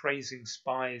and praising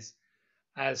spies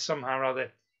as somehow or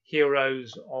other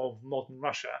heroes of modern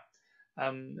Russia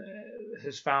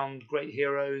has found great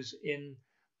heroes in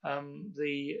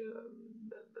the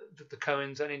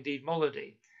Cohens and indeed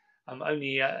Molody.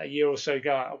 Only a year or so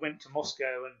ago, I went to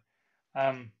Moscow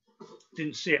and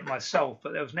didn't see it myself,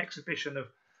 but there was an exhibition of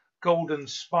golden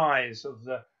spies of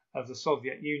the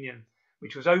Soviet Union,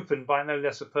 which was opened by no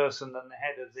less a person than the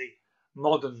head of the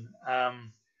modern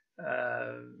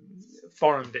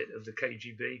foreign bit of the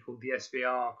KGB, called the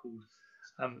SVR, called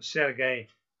Sergei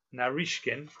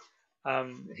Narishkin.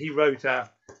 He wrote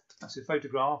that's a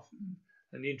photograph,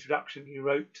 and the introduction he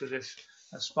wrote to this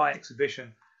spy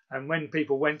exhibition. And when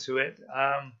people went to it,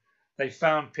 they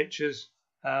found pictures,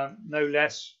 no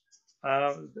less,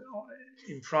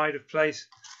 in pride of place,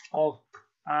 of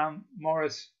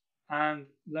Morris and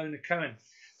Lona Cohen.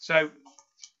 So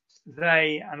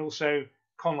they, and also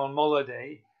Konon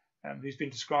Molody, who's been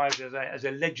described as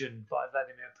a legend by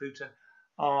Vladimir Putin,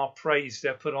 are praised.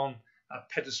 They're put on a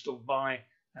pedestal by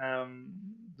the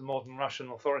modern Russian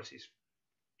authorities.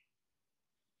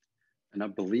 And I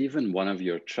believe in one of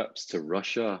your trips to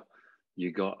Russia,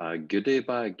 you got a goodie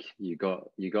bag. You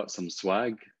got some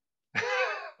swag.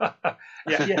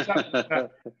 Yes.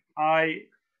 I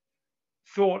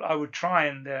thought I would try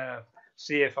and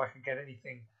see if I can get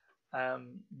anything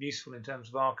useful in terms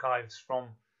of archives from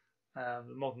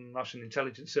the modern Russian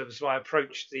intelligence service. So I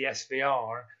approached the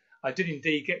SVR. I did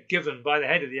indeed get given by the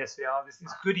head of the SVR this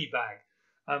goodie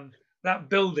bag. That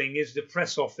building is the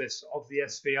press office of the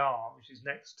SVR, which is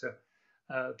next to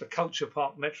the Culture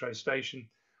Park metro station.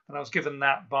 And I was given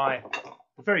that by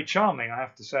a very charming, I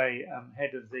have to say,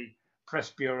 head of the press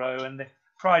bureau. And the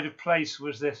pride of place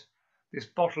was this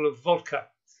bottle of vodka,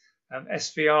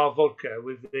 SVR vodka,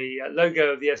 with the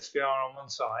logo of the SVR on one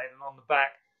side, and on the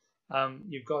back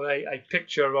you've got a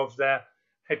picture of their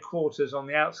headquarters on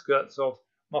the outskirts of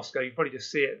Moscow. You can probably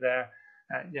just see it there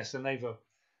at Yasenevo.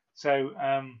 So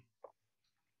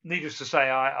needless to say,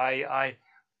 I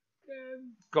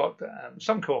got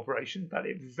some cooperation, but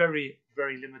it was very,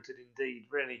 very limited indeed,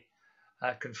 really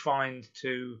confined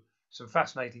to some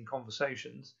fascinating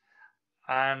conversations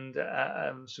and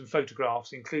some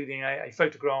photographs, including a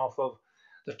photograph of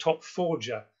the top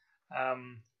forger,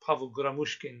 Pavel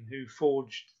Gramushkin, who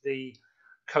forged the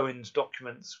Cohen's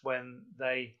documents when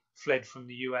they fled from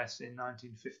the US in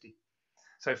 1950.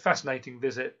 So fascinating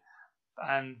visit,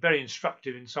 and very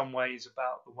instructive in some ways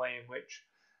about the way in which,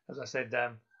 as I said,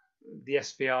 the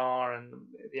SVR and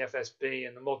the FSB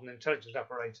and the modern intelligence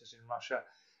apparatus in Russia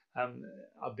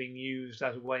are being used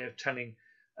as a way of telling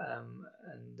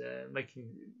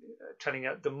telling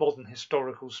the modern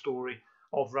historical story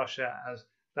of Russia as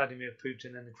Vladimir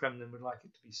Putin and the Kremlin would like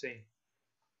it to be seen.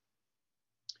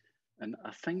 And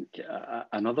I think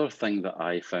another thing that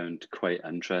I found quite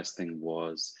interesting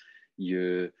was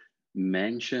you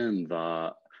mentioned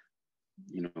that,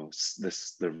 you know,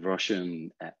 the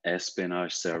Russian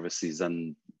espionage services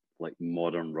in like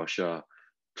modern Russia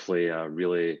play a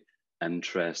really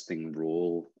interesting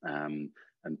role and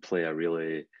play a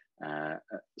really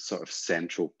sort of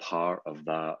central part of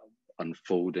that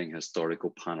unfolding historical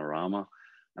panorama.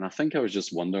 And I think I was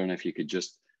just wondering if you could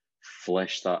just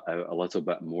flesh that out a little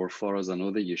bit more for us. I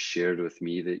know that you shared with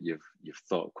me that you've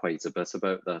thought quite a bit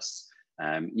about this,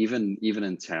 even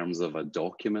in terms of a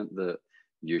document that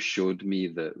you showed me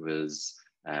that was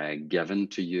given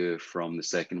to you from the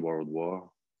Second World War.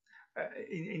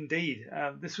 Indeed,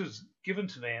 this was given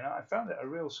to me, and I found it a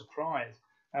real surprise.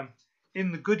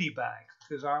 In the goodie bag,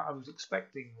 because I was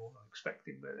expecting,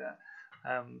 but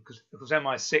because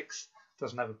MI6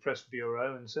 doesn't have a press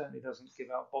bureau and certainly doesn't give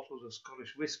out bottles of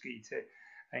Scottish whiskey to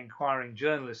inquiring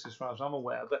journalists, as far as I'm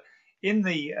aware. But in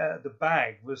the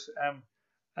bag was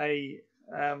a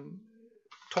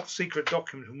top secret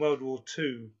document from World War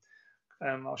II.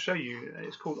 I'll show you.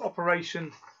 It's called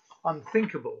Operation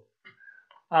Unthinkable,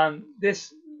 and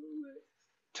this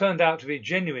turned out to be a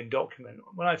genuine document.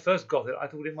 When I first got it, I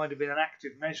thought it might have been an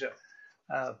active measure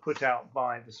put out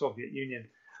by the Soviet Union.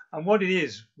 And what it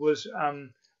is was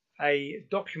a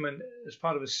document as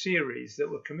part of a series that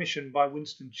were commissioned by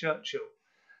Winston Churchill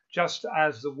just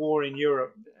as the war in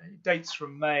Europe dates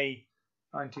from May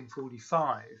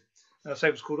 1945. And I say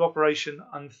it was called Operation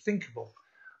Unthinkable.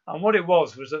 And what it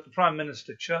was that the Prime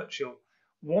Minister Churchill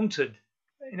wanted,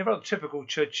 in a rather typical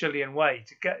Churchillian way,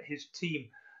 to get his team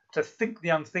to think the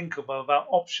unthinkable about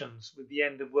options with the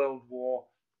end of World War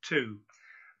II,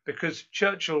 because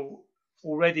Churchill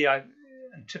already and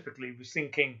typically was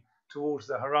thinking towards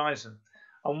the horizon.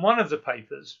 And one of the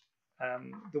papers,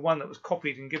 the one that was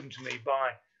copied and given to me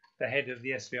by the head of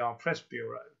the SVR Press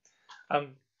Bureau,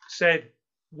 said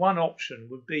one option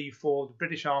would be for the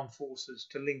British Armed Forces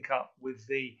to link up with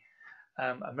the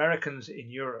Americans in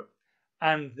Europe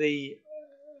and the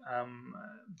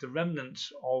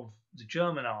remnants of the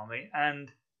German army and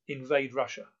invade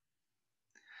Russia,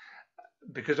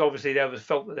 because obviously they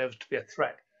felt that there was to be a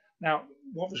threat. Now,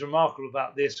 what was remarkable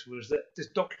about this was that this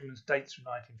document dates from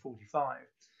 1945,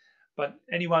 but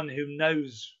anyone who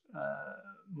knows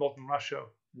modern Russia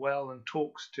well and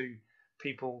talks to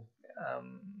people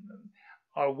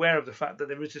are aware of the fact that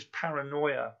there is this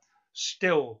paranoia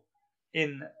still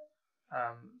in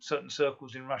certain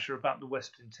circles in Russia about the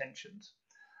Western intentions.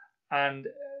 And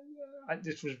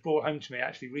this was brought home to me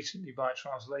actually recently by a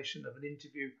translation of an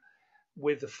interview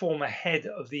with the former head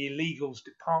of the illegals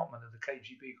department of the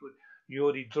KGB called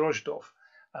Yuri Drozdov,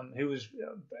 who was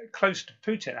close to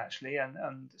Putin actually and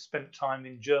spent time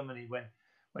in Germany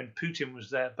when Putin was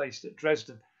there, based at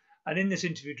Dresden. And in this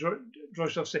interview,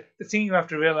 Drozdov said, the thing you have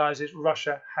to realize is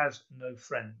Russia has no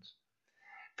friends.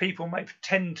 People may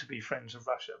pretend to be friends of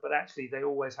Russia, but actually they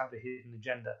always have a hidden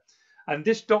agenda. And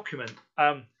this document,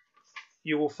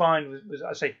 you will find,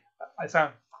 I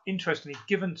found interestingly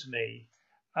given to me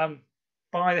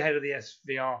by the head of the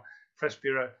SVR Press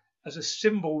Bureau as a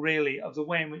symbol, really, of the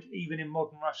way in which, even in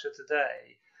modern Russia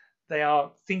today, they are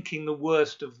thinking the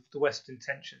worst of the West's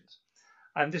intentions.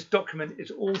 And this document is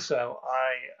also,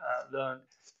 I learned,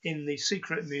 in the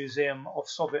Secret Museum of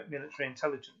Soviet Military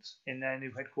Intelligence in their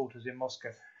new headquarters in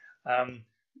Moscow.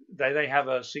 They have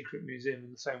a secret museum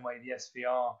in the same way the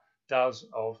SVR does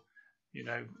of,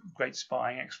 great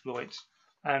spying exploits.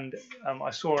 And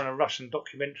I saw in a Russian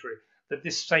documentary that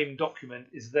this same document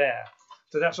is there.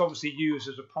 So that's obviously used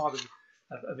as a part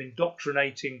of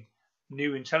indoctrinating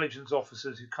new intelligence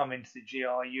officers who come into the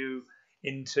GRU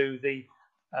into the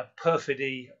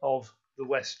perfidy of the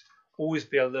West. Always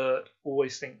be alert,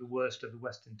 always think the worst of the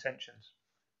West intentions.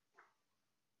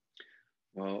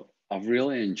 Well, I've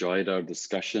really enjoyed our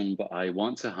discussion, but I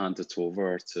want to hand it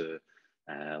over to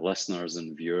listeners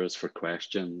and viewers for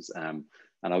questions. And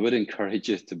I would encourage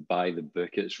you to buy the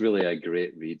book. It's really a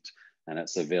great read and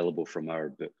it's available from our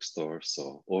bookstore.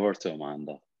 So over to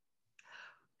Amanda.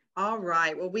 All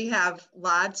right. Well, we have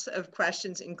lots of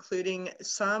questions, including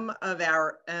some of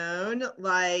our own.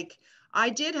 Like, I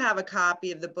did have a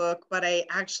copy of the book, but I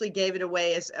actually gave it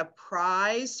away as a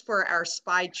prize for our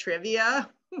spy trivia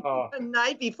the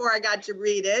night before I got to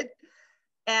read it.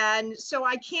 And so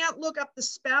I can't look up the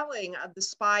spelling of the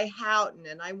spy Houghton.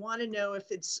 And I want to know if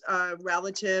it's a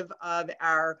relative of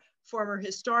our former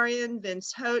historian,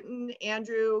 Vince Houghton.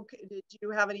 Andrew, did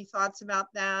you have any thoughts about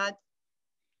that?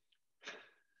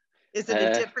 Is it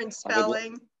a different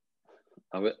spelling?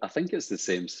 I think it's the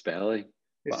same spelling,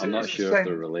 but I'm not sure if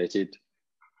they're related.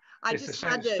 It's the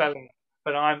same spelling,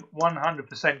 but I'm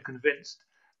 100% convinced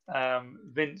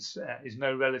Vince is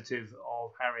no relative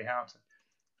of Harry Houghton.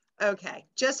 Okay,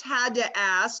 just had to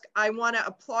ask. I want to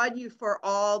applaud you for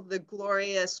all the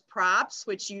glorious props,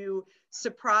 which you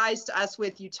surprised us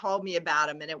with. You told me about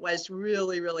them, and it was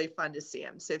really, really fun to see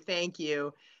them. So thank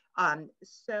you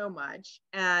so much.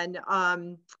 And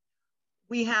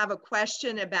we have a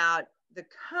question about the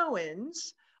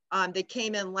Cohens that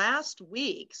came in last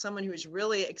week. Someone who was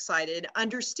really excited,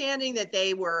 understanding that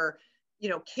they were,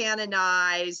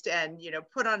 canonized and,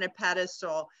 put on a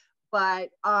pedestal. But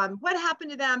what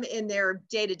happened to them in their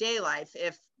day-to-day life?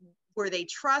 Were they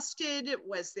trusted?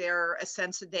 Was there a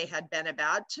sense that they had been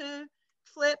about to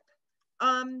flip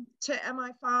to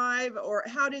MI5? Or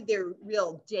how did their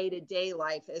real day-to-day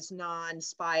life as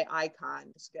non-spy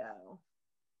icons go?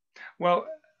 Well,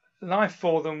 life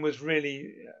for them was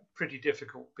really pretty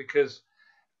difficult because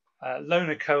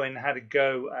Lona Cohen had a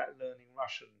go at learning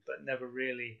Russian, but never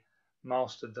really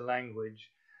mastered the language.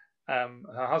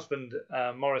 Her husband,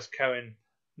 Morris Cohen,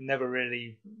 never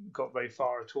really got very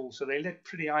far at all. So they led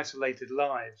pretty isolated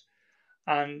lives.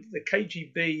 And the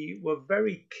KGB were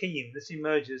very keen. This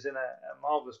emerges in a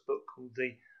marvelous book called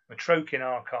the Matrokin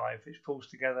Archive, which pulls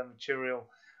together material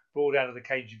brought out of the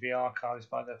KGB archives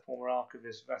by their former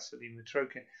archivist, Vasily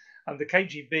Matrokin. And the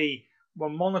KGB were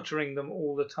monitoring them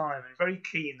all the time and very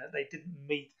keen that they didn't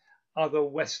meet other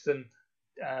Western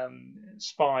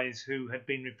spies who had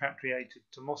been repatriated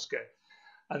to Moscow.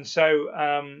 And so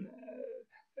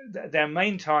their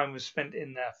main time was spent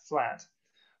in their flat,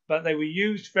 but they were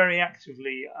used very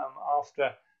actively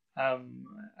after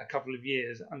a couple of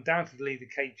years. Undoubtedly, the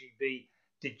KGB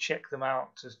did check them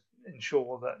out to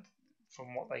ensure that,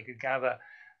 from what they could gather,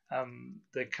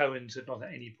 the Cohens had not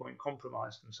at any point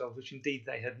compromised themselves, which indeed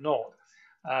they had not.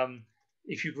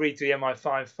 If you read through the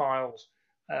MI5 files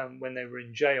when they were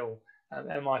in jail,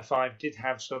 MI5 did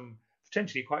have some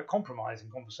potentially quite compromising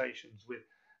conversations with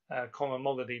Konon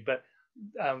Molody, but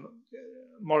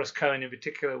Morris Cohen in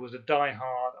particular was a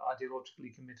die-hard,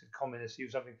 ideologically committed communist. He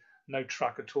was having no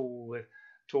truck at all with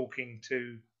talking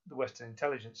to the Western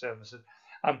intelligence services.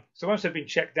 So once they've been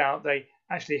checked out, they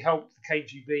actually helped the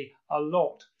KGB a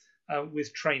lot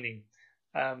with training,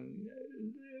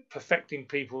 perfecting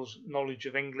people's knowledge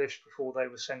of English before they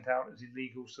were sent out as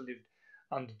illegals to live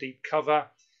under deep cover.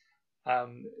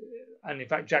 And in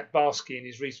fact, Jack Barsky in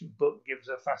his recent book gives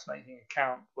a fascinating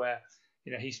account where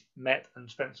he's met and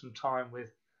spent some time with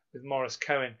Morris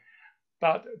Cohen.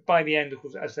 But by the end, of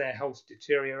course, as their health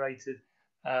deteriorated,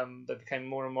 they became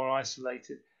more and more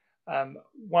isolated.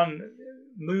 One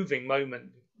moving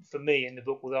moment for me in the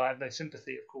book, although I have no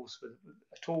sympathy, of course,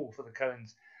 at all for the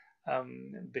Cohens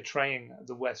betraying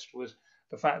the West, was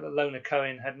the fact that Lona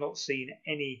Cohen had not seen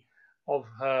any of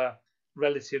her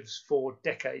relatives for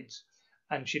decades,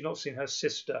 and she'd not seen her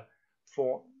sister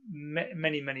for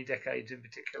many, many decades in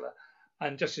particular.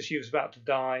 And just as she was about to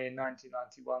die in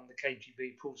 1991, the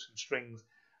KGB pulled some strings,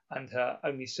 and her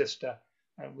only sister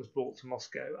was brought to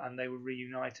Moscow, and they were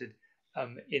reunited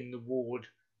in the ward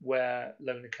where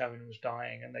Lona Cohen was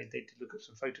dying, and they did look at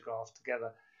some photographs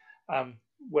together.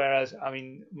 Whereas,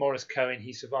 Morris Cohen,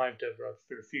 he survived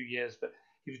for a few years, but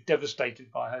he was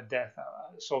devastated by her death.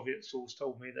 A Soviet source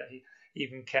told me that he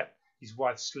even kept his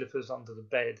wife's slippers under the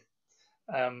bed.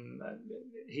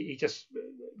 He just,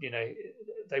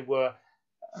 they were,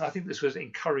 and I think this was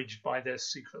encouraged by their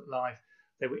secret life.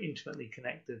 They were intimately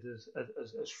connected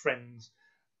as friends,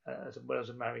 as well as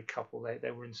a married couple.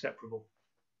 They were inseparable.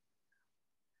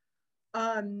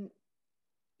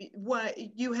 What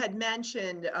you had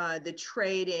mentioned the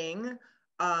trading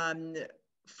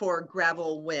for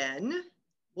Greville Wynn,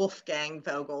 Wolfgang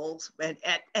Vogel's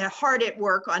hard at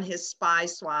work on his spy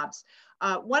swaps.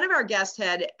 One of our guests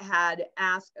had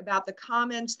asked about the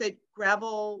comments that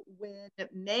Greville Wynn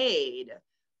made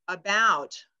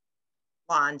about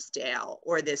Lonsdale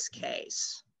or this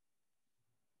case.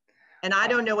 And I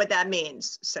don't know what that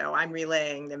means, so I'm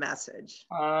relaying the message.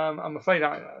 I'm afraid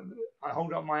I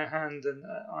hold up my hand and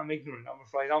I'm ignorant. I'm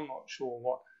afraid I'm not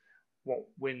sure what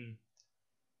Wynn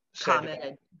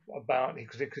said about it,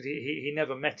 because he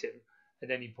never met him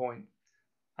at any point,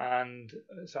 and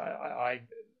so I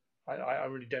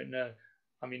really don't know.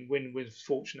 Wynn was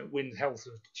fortunate. Wynn's health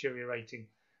was deteriorating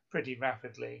pretty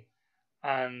rapidly,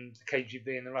 and the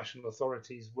KGB and the Russian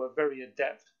authorities were very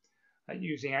adept at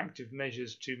using active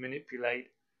measures to manipulate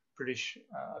British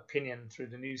opinion through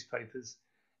the newspapers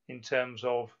in terms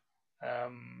of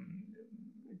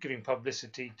giving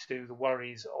publicity to the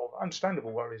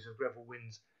understandable worries of Greville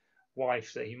Wynn's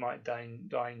wife that he might die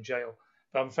in jail.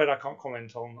 But I'm afraid I can't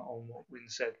comment on what Wynn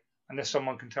said, unless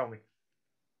someone can tell me.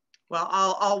 Well,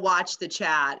 I'll watch the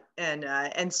chat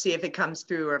and see if it comes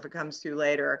through or if it comes through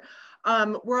later.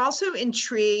 We're also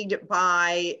intrigued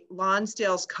by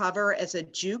Lonsdale's cover as a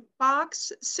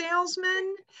jukebox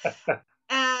salesman.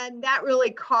 And that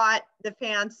really caught the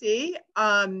fancy.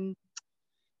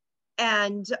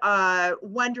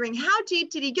 Wondering how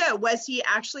deep did he go? Was he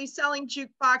actually selling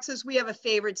jukeboxes? We have a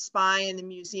favorite spy in the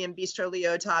museum, Bistro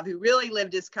Lyotov, who really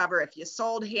lived his cover. If you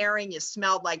sold herring, you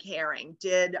smelled like herring.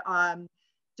 Did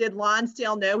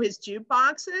Lonsdale know his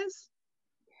jukeboxes?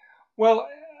 Well,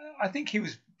 I think he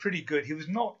was pretty good. He was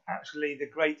not actually the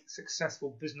great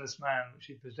successful businessman which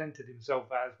he presented himself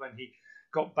as when he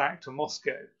got back to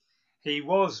Moscow. He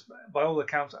was, by all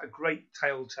accounts, a great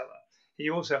tale teller. He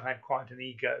also had quite an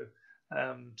ego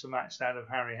to match that of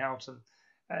Harry Houghton.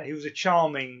 He was a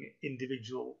charming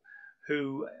individual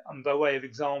who, by way of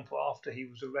example, after he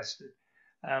was arrested,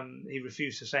 he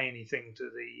refused to say anything to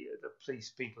the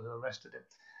police people who arrested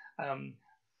him.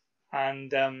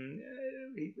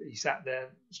 He sat there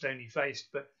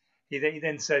stony-faced, but he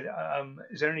then said,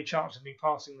 is there any chance of me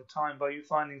passing the time by you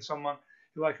finding someone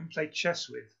who I can play chess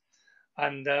with?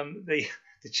 And the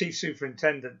chief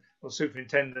superintendent who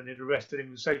had arrested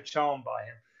him was so charmed by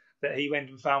him that he went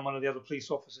and found one of the other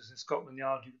police officers in Scotland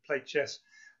Yard who could play chess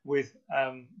with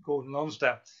Gordon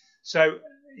Lonsdale. So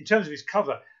in terms of his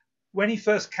cover, when he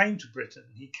first came to Britain,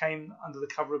 he came under the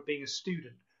cover of being a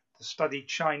student to study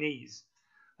Chinese.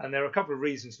 And there are a couple of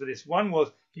reasons for this. One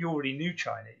was he already knew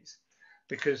Chinese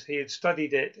because he had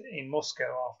studied it in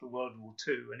Moscow after World War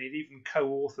II, and he'd even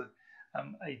co-authored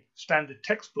a standard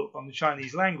textbook on the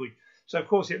Chinese language. So, of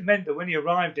course, it meant that when he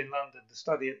arrived in London to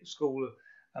study at the School of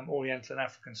Oriental and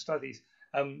African Studies,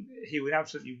 he would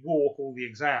absolutely walk all the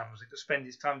exams. He could spend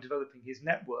his time developing his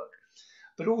network.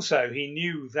 But also he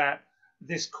knew that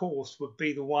this course would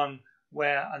be the one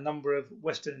where a number of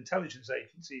Western intelligence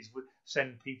agencies would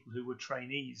send people who were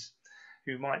trainees,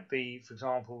 who might be, for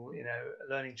example,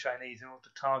 learning Chinese in order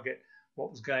to target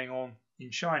what was going on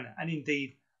in China. And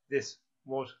indeed, this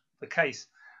was the case.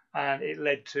 And it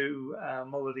led to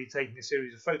Molody taking a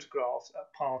series of photographs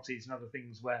at parties and other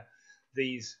things where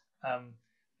these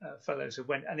fellows had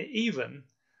went. And it even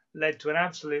led to an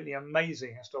absolutely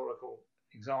amazing historical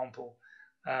example,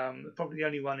 probably the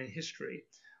only one in history,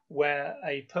 where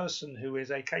a person who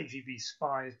is a KGB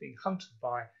spy is being hunted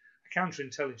by a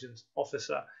counterintelligence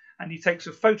officer, and he takes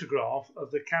a photograph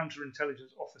of the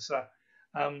counterintelligence officer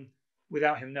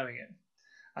without him knowing it.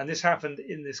 And this happened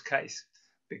in this case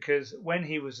because when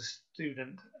he was a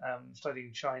student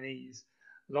studying Chinese,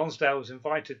 Lonsdale was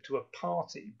invited to a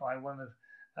party by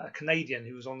a Canadian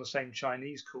who was on the same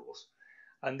Chinese course.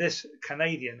 And this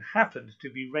Canadian happened to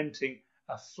be renting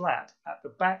a flat at the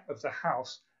back of the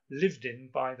house lived in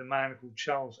by the man called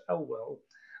Charles Elwell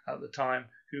at the time,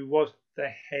 who was the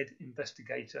head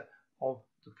investigator of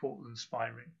the Portland spy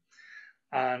ring.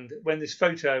 And when this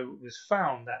photo was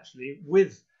found, actually,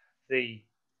 with the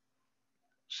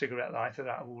cigarette lighter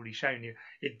that I've already shown you,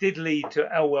 it did lead to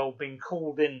Elwell being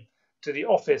called in to the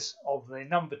office of the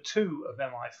number 2 of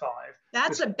MI5.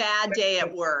 That's a bad day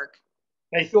at work.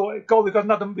 They thought, God,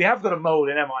 we have got a mole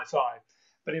in MI5.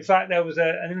 But in fact, there was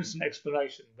an innocent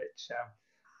explanation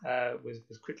which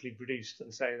was quickly produced,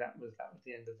 and so that was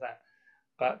the end of that.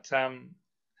 But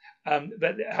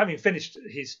having finished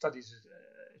his studies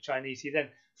as Chinese, he then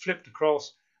flipped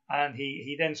across and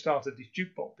he then started this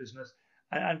jukebox business.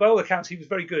 And by all accounts, he was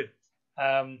very good.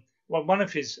 One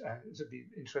of his, this would be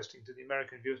interesting to the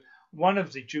American viewers, one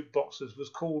of the jukeboxes was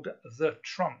called the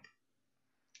Trump.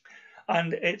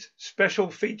 And its special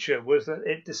feature was that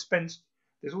it dispensed,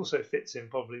 this also fits in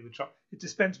probably with Trump, it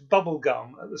dispensed bubble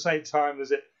gum at the same time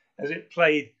as it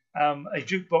played a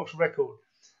jukebox record.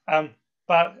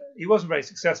 But he wasn't very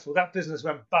successful. That business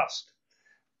went bust.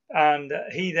 And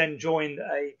he then joined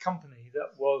a company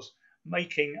that was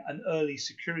making an early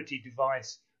security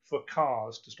device for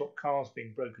cars to stop cars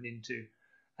being broken into.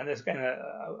 And there's again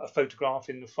a photograph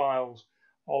in the files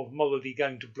of Molody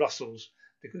going to Brussels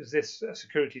because this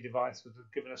security device was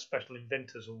given a special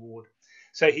inventors award.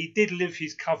 So he did live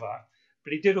his cover,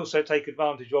 but he did also take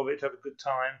advantage of it to have a good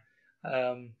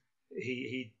time.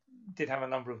 He did have a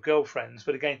number of girlfriends,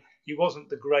 but again, he wasn't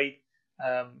the great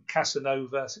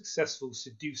Casanova, successful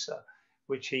seducer,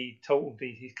 which he told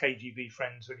his KGB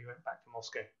friends when he went back to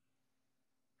Moscow.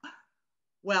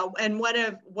 Well, and one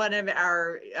of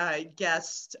our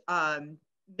guests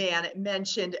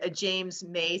mentioned a James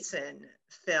Mason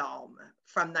film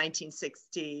from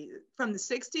 1960, from the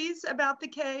 60s about the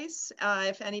case.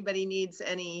 If anybody needs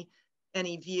any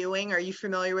viewing, are you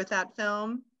familiar with that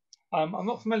film? I'm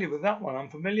not familiar with that one. I'm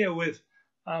familiar with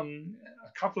a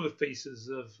couple of pieces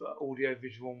of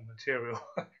audio-visual material,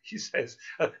 he says,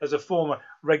 as a former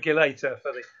regulator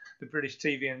for the British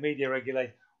TV and media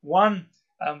regulator. One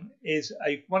is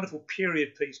a wonderful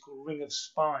period piece called Ring of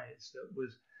Spies that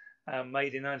was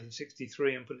made in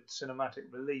 1963 and put into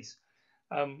cinematic release,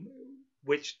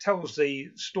 which tells the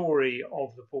story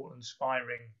of the Portland spy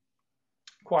ring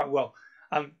quite well.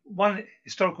 One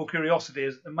historical curiosity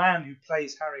is the man who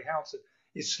plays Harry Houghton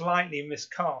is slightly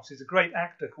miscast. He's a great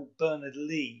actor called Bernard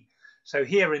Lee. So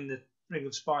here in the Ring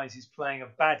of Spies, he's playing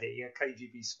a baddie, a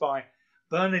KGB spy.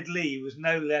 Bernard Lee was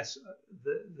no less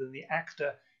than the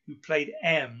actor who played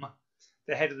M,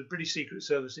 the head of the British Secret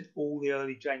Service in all the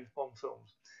early James Bond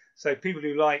films. So people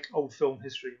who like old film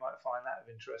history might find that of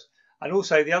interest. And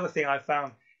also the other thing I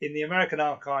found in the American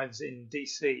archives in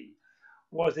DC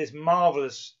was this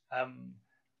marvelous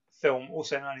film,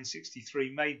 also in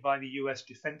 1963, made by the US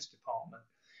Defense Department,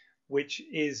 which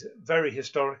is very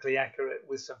historically accurate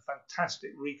with some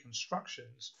fantastic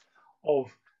reconstructions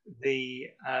of the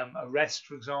arrest,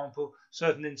 for example,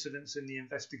 certain incidents in the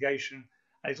investigation.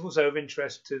 And it's also of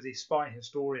interest to the spy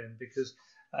historian because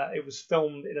it was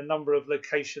filmed in a number of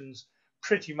locations,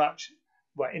 pretty much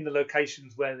in the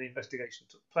locations where the investigation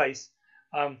took place,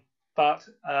 but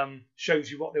shows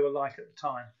you what they were like at the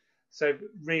time. So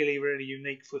really, really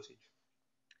unique footage.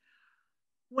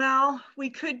 Well, we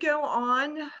could go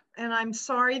on, and I'm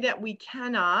sorry that we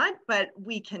cannot, but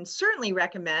we can certainly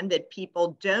recommend that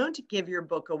people don't give your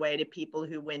book away to people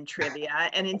who win trivia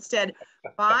and instead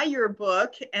buy your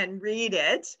book and read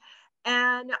it.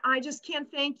 And I just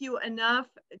can't thank you enough,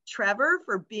 Trevor,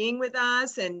 for being with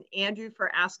us, and Andrew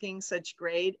for asking such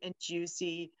great and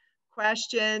juicy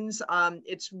questions.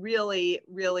 It's really,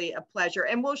 really a pleasure.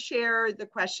 And we'll share the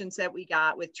questions that we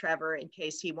got with Trevor in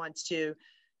case he wants to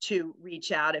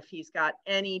reach out if he's got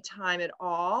any time at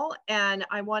all. And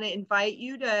I want to invite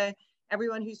you to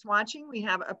everyone who's watching. We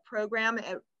have a program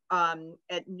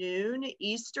at noon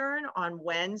Eastern on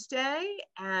Wednesday,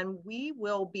 and we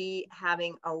will be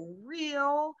having a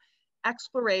real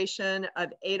exploration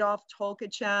of Adolf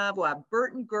Tolkachev. We'll have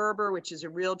Burton Gerber, which is a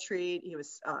real treat. He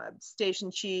was station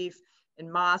chief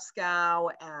in Moscow,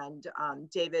 and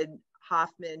David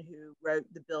Hoffman, who wrote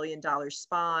The $1 Billion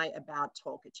Spy about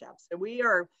Tolkachev. So we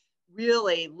are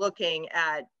really looking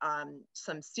at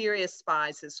some serious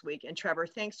spies this week. And Trevor,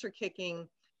 thanks for kicking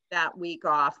that week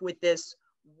off with this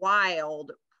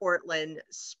wild Portland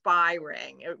spy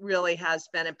ring. It really has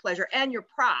been a pleasure. And your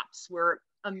props were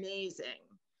amazing.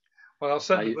 Well, I'll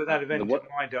certainly put that event in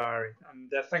my diary.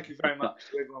 And thank you very much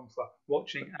to everyone for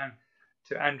watching, and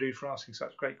to Andrew for asking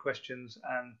such great questions,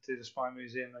 and to the Spy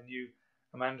Museum and you,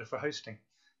 Amanda, for hosting.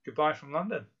 Goodbye from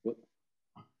London.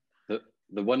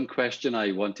 The one question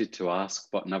I wanted to ask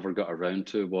but never got around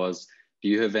to was, do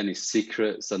you have any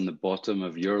secrets in the bottom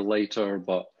of your lighter?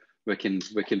 But we can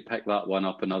pick that one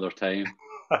up another time.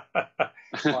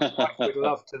 My wife would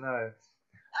love to know.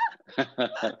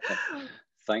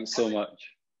 Thanks so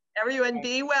much. Everyone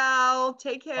be well.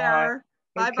 Take care.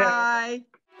 Bye-bye.